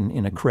 was written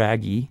in a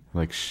craggy...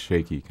 Like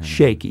shaky kind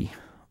Shaky.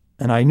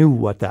 And I knew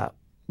what that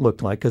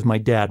looked like because my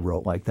dad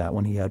wrote like that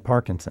when he had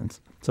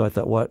Parkinson's. So I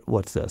thought,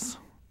 what's this?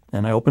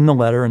 And I opened the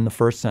letter and the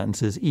first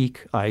sentence is,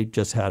 "Eek, I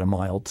just had a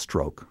mild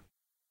stroke."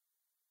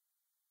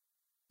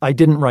 I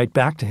didn't write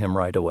back to him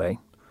right away.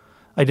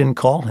 I didn't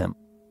call him.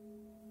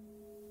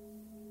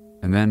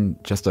 And then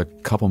just a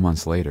couple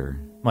months later...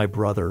 My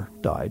brother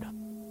died.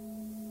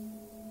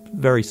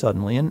 Very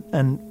suddenly.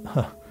 And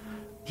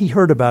he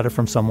heard about it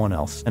from someone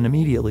else and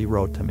immediately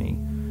wrote to me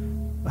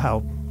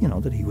how,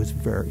 that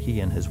he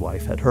and his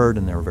wife had heard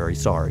and they were very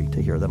sorry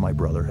to hear that my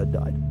brother had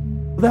died.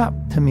 That,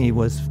 to me,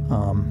 was,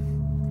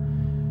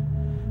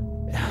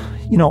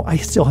 I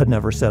still had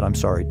never said I'm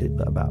sorry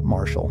about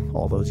Marshall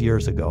all those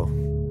years ago.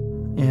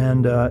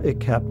 And it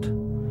kept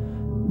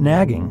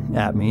nagging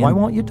at me. Why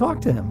won't you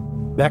talk to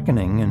him?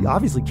 Beckoning, and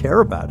obviously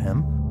care about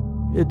him.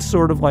 It's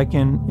sort of like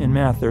in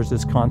math, there's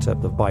this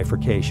concept of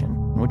bifurcation,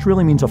 which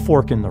really means a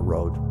fork in the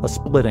road, a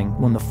splitting.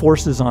 When the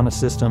forces on a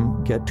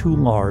system get too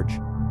large,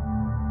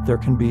 there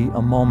can be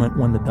a moment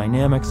when the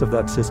dynamics of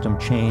that system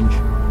change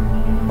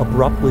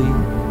abruptly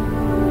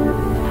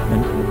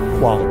and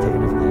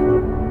qualitatively.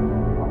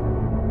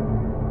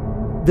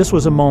 This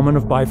was a moment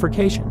of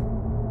bifurcation.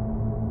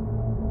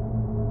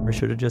 I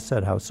should have just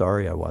said how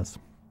sorry I was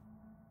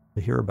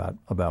to hear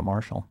about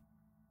Marshall.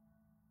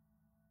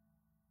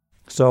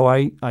 So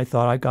I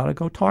thought I got to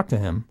go talk to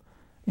him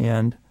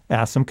and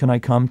ask him, can I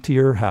come to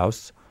your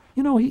house?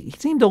 He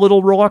seemed a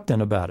little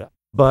reluctant about it,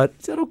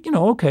 but said,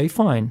 okay,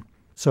 fine.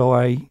 So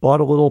I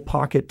bought a little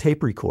pocket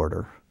tape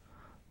recorder,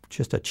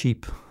 just a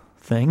cheap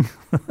thing.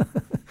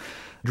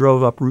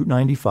 Drove up Route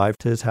 95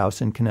 to his house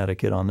in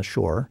Connecticut on the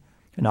shore.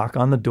 I knock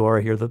on the door,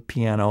 I hear the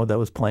piano that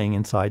was playing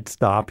inside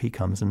stop. He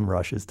comes and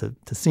rushes to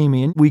see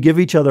me. And we give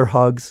each other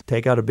hugs,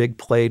 take out a big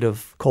plate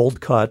of cold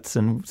cuts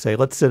and say,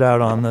 let's sit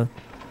out on the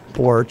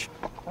porch.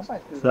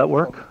 Does that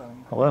work?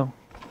 Hello.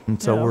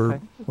 And so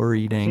we're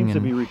eating. Seems to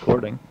be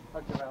recording.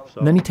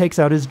 And then he takes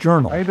out his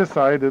journal. I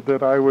decided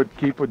that I would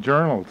keep a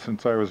journal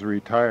since I was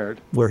retired.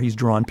 Where he's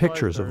drawn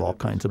pictures of all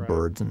kinds of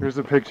birds. Here's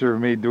a picture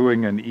of me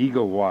doing an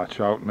eagle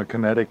watch out in the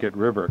Connecticut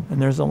River. And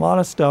there's a lot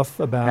of stuff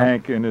about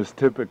Hank in his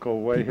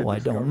typical way. People I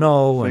don't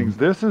know. Things.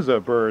 This is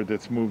a bird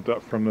that's moved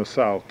up from the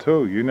south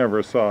too. You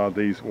never saw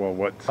these,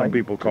 what some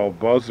people call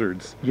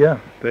buzzards. Yeah.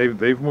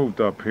 They've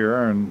moved up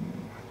here, and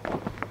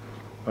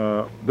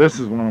this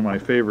is one of my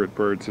favorite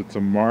birds. It's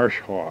a marsh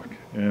hawk,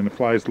 and it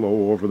flies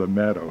low over the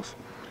meadows.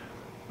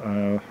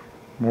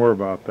 More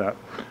about that.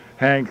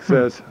 Hank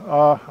says,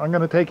 I'm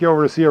going to take you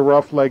over to see a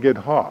rough-legged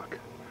hawk.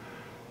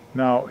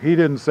 Now, he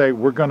didn't say,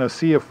 we're going to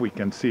see if we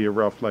can see a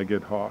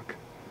rough-legged hawk.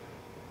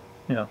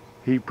 Yeah.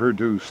 He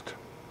produced.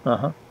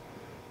 Uh-huh.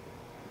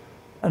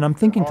 And I'm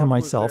thinking to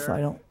myself,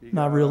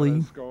 not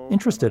really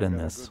interested in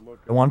this.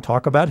 I want to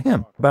talk about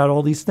him, about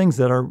all these things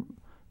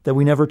that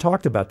we never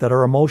talked about, that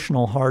are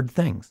emotional, hard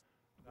things.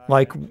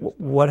 Like,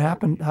 what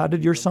happened? How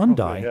did your son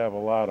die? They have a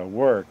lot of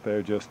work.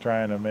 They're just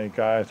trying to make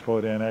guys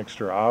put in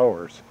extra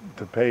hours,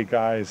 to pay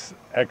guys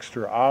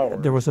extra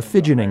hours. There was a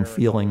fidgeting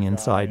feeling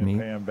inside me.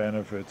 Paying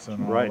benefits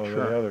and all of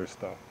the other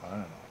stuff.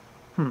 I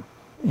don't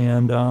know.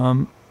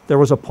 And there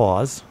was a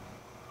pause.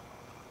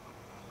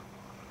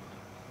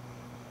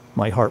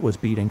 My heart was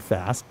beating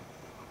fast.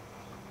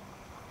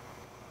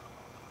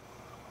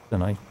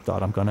 And I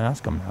thought, I'm going to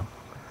ask him now.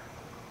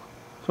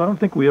 So I don't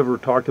think we ever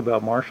talked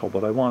about Marshall,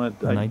 but I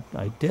wanted... And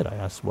I did. I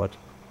asked what...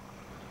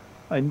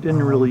 I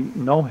didn't really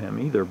know him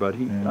either, but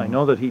I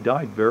know that he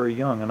died very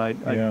young,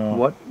 and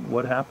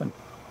what happened?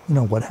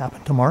 What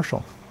happened to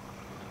Marshall?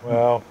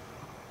 Well,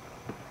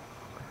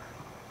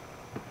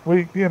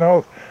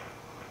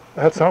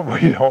 that's something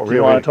we don't really... Do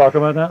you want to talk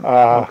about that?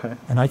 Okay.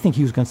 And I think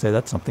he was going to say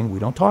that's something we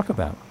don't talk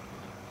about.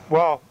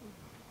 Well,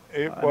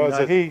 he had...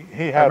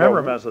 I remember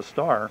him as a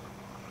star.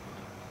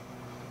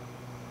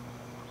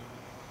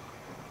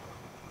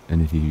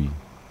 And he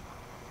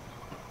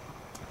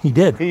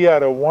did. He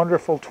had a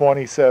wonderful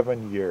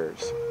 27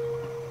 years.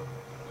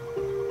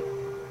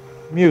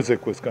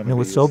 Music was going to be... It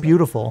was so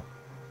beautiful.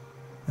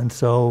 And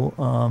so...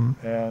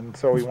 and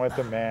so he went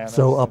to Manus.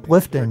 So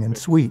uplifting and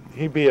sweet.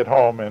 He'd be at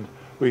home, and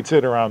we'd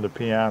sit around the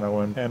piano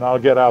and I'll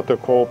get out the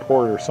Cole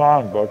Porter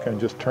songbook and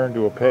just turn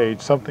to a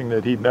page, something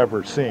that he'd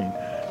never seen.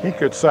 He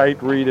could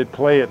sight, read it,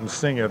 play it, and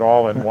sing it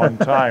all in one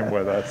time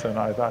with us. And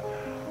I thought,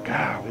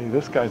 golly,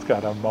 this guy's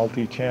got a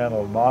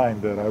multi-channel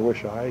mind that I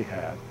wish I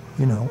had.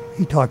 You know,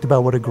 he talked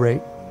about what a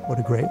great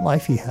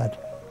life he had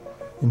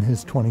in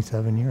his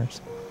 27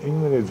 years.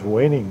 Even in his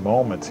waning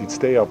moments, he'd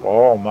stay up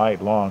all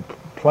night long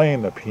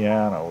playing the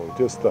piano.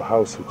 Just the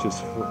house was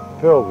just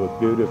filled with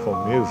beautiful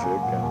music.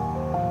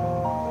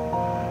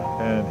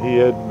 And he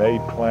had made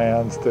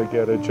plans to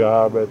get a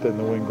job at the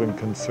New England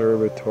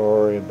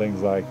Conservatory and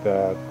things like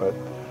that, but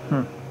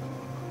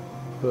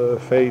the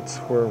fates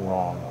were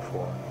wrong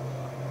for him.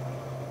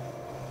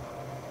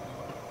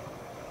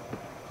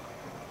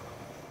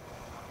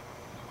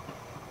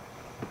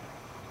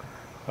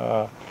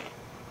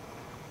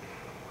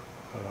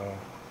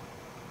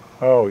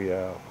 Oh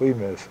yeah, we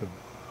miss him.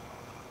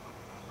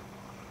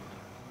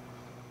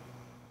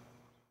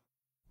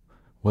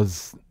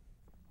 Was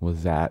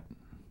that,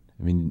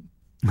 I mean,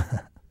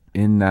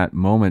 in that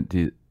moment,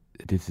 did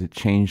it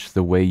change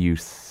the way you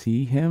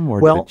see him,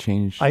 or did it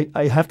change?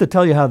 I have to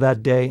tell you how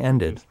that day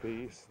ended.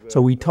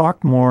 So we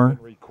talked more,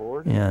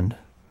 and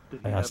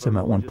I asked him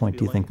at one point,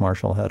 do you think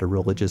Marshall had a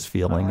religious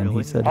feeling? And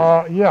he said,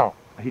 yeah,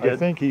 he did. I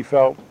think he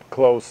felt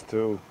close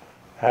to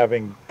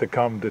having to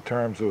come to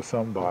terms with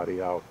somebody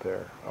out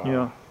there.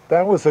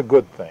 That was a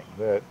good thing,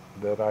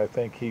 that I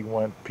think he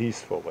went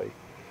peacefully.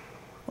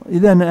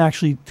 Then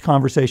actually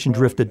conversation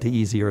drifted to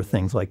easier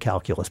things like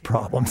calculus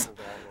problems.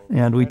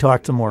 And we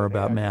talked some more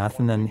about math,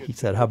 and then he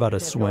said, how about a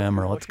swim,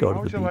 or let's go to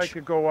the beach. Would you like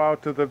to go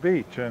out to the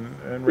beach and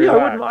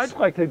relax? Yeah, I'd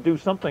like to do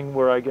something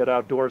where I get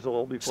outdoors a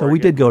little before So we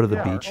did go to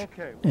the beach,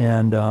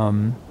 and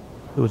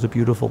it was a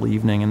beautiful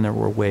evening, and there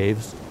were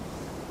waves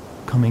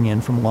coming in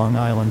from Long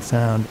Island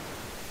Sound.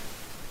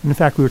 And in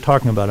fact, we were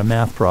talking about a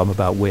math problem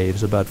about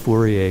waves, about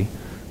Fourier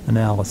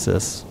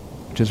analysis.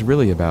 Which is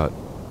really about,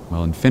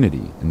 well,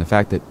 infinity, and the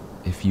fact that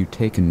if you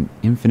take an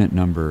infinite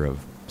number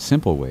of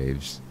simple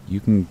waves, you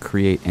can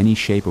create any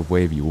shape of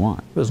wave you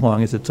want. As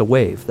long as it's a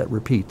wave that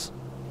repeats.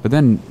 But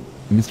then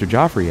Mr.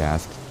 Joffrey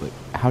asked,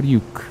 how do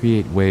you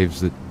create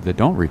waves that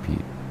don't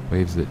repeat,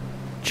 waves that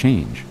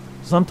change?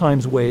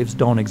 Sometimes waves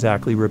don't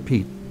exactly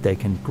repeat. They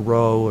can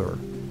grow or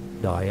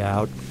die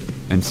out.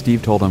 And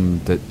Steve told him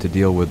that to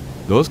deal with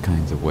those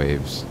kinds of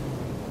waves,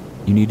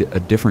 you need a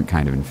different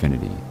kind of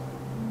infinity.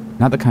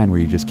 Not the kind where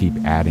you just keep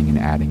adding and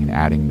adding and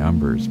adding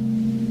numbers,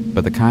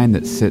 but the kind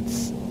that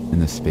sits in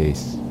the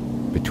space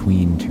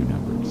between two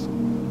numbers.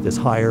 This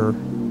higher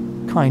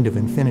kind of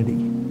infinity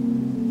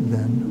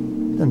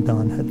than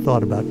Don had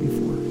thought about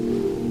before.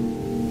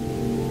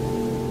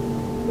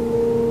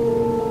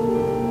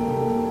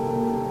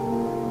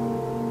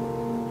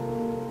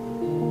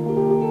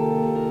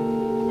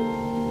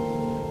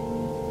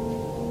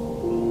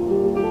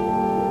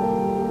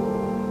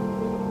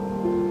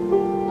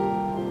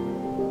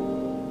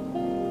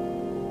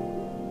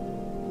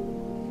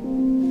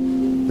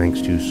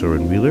 Thanks to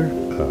Soren Wheeler,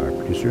 our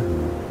producer,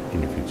 who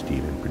interviewed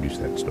Steve and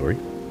produced that story.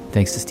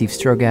 Thanks to Steve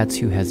Strogatz,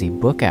 who has a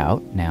book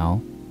out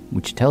now,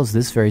 which tells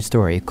this very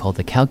story, called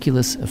The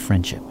Calculus of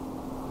Friendship.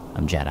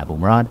 I'm Jad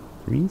Abumrad.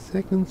 3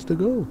 seconds to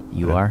go.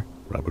 You are?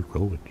 Robert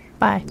Krulwich.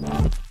 Bye.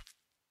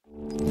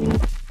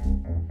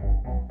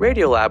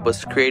 Radiolab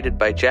was created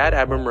by Jad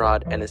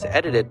Abumrad and is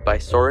edited by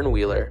Soren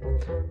Wheeler.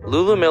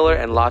 Lulu Miller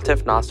and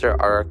Latif Nasser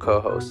are our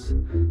co-hosts.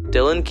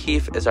 Dylan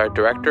Keefe is our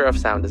director of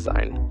sound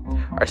design.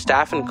 Our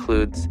staff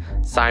includes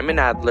Simon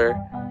Adler,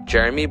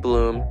 Jeremy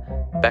Bloom,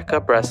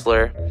 Becca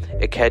Bressler,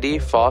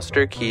 Ikedi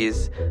Foster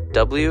Keys,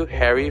 W.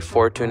 Harry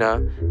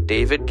Fortuna,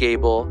 David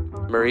Gable,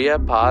 Maria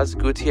Paz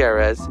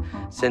Gutierrez,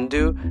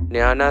 Sindhu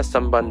Nyana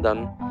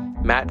Sambandhan,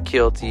 Matt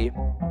Keelty,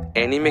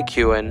 Annie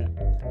McEwen,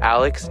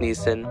 Alex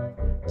Neeson,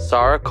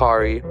 Sarah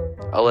Kari,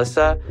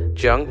 Alyssa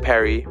Jung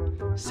Perry,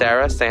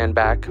 Sarah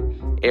Sandback,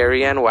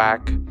 Ariane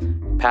Wack,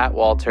 Pat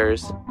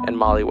Walters, and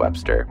Molly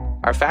Webster.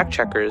 Our fact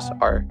checkers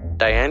are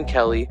Diane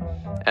Kelly,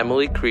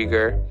 Emily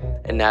Krieger,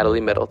 and Natalie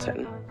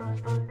Middleton.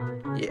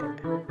 Yeah.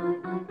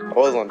 I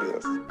always want to do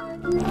this.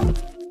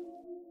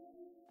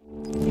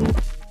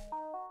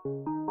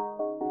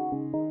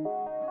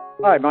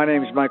 Hi, my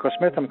name is Michael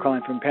Smith. I'm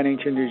calling from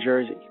Pennington, New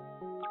Jersey.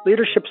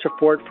 Leadership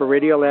support for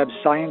Radiolab's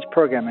science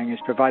programming is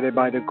provided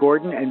by the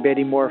Gordon and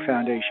Betty Moore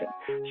Foundation,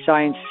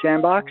 Science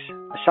Sandbox,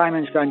 the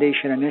Simons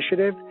Foundation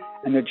Initiative,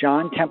 and the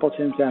John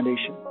Templeton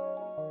Foundation.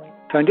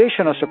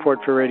 Foundational support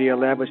for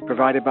Radiolab was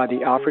provided by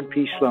the Alfred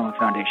P. Sloan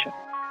Foundation.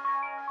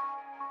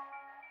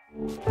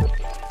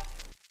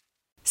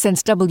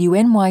 Since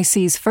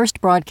WNYC's first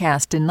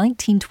broadcast in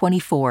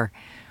 1924,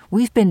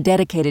 we've been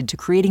dedicated to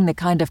creating the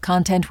kind of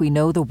content we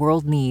know the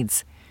world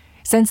needs.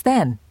 Since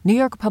then, New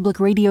York Public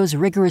Radio's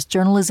rigorous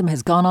journalism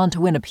has gone on to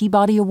win a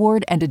Peabody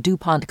Award and a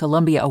DuPont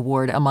Columbia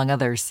Award, among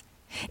others.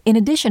 In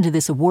addition to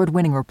this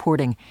award-winning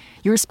reporting,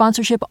 your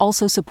sponsorship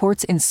also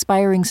supports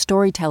inspiring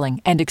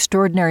storytelling and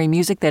extraordinary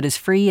music that is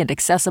free and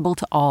accessible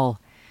to all.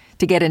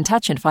 To get in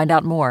touch and find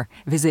out more,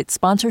 visit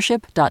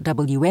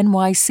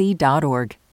sponsorship.wnyc.org.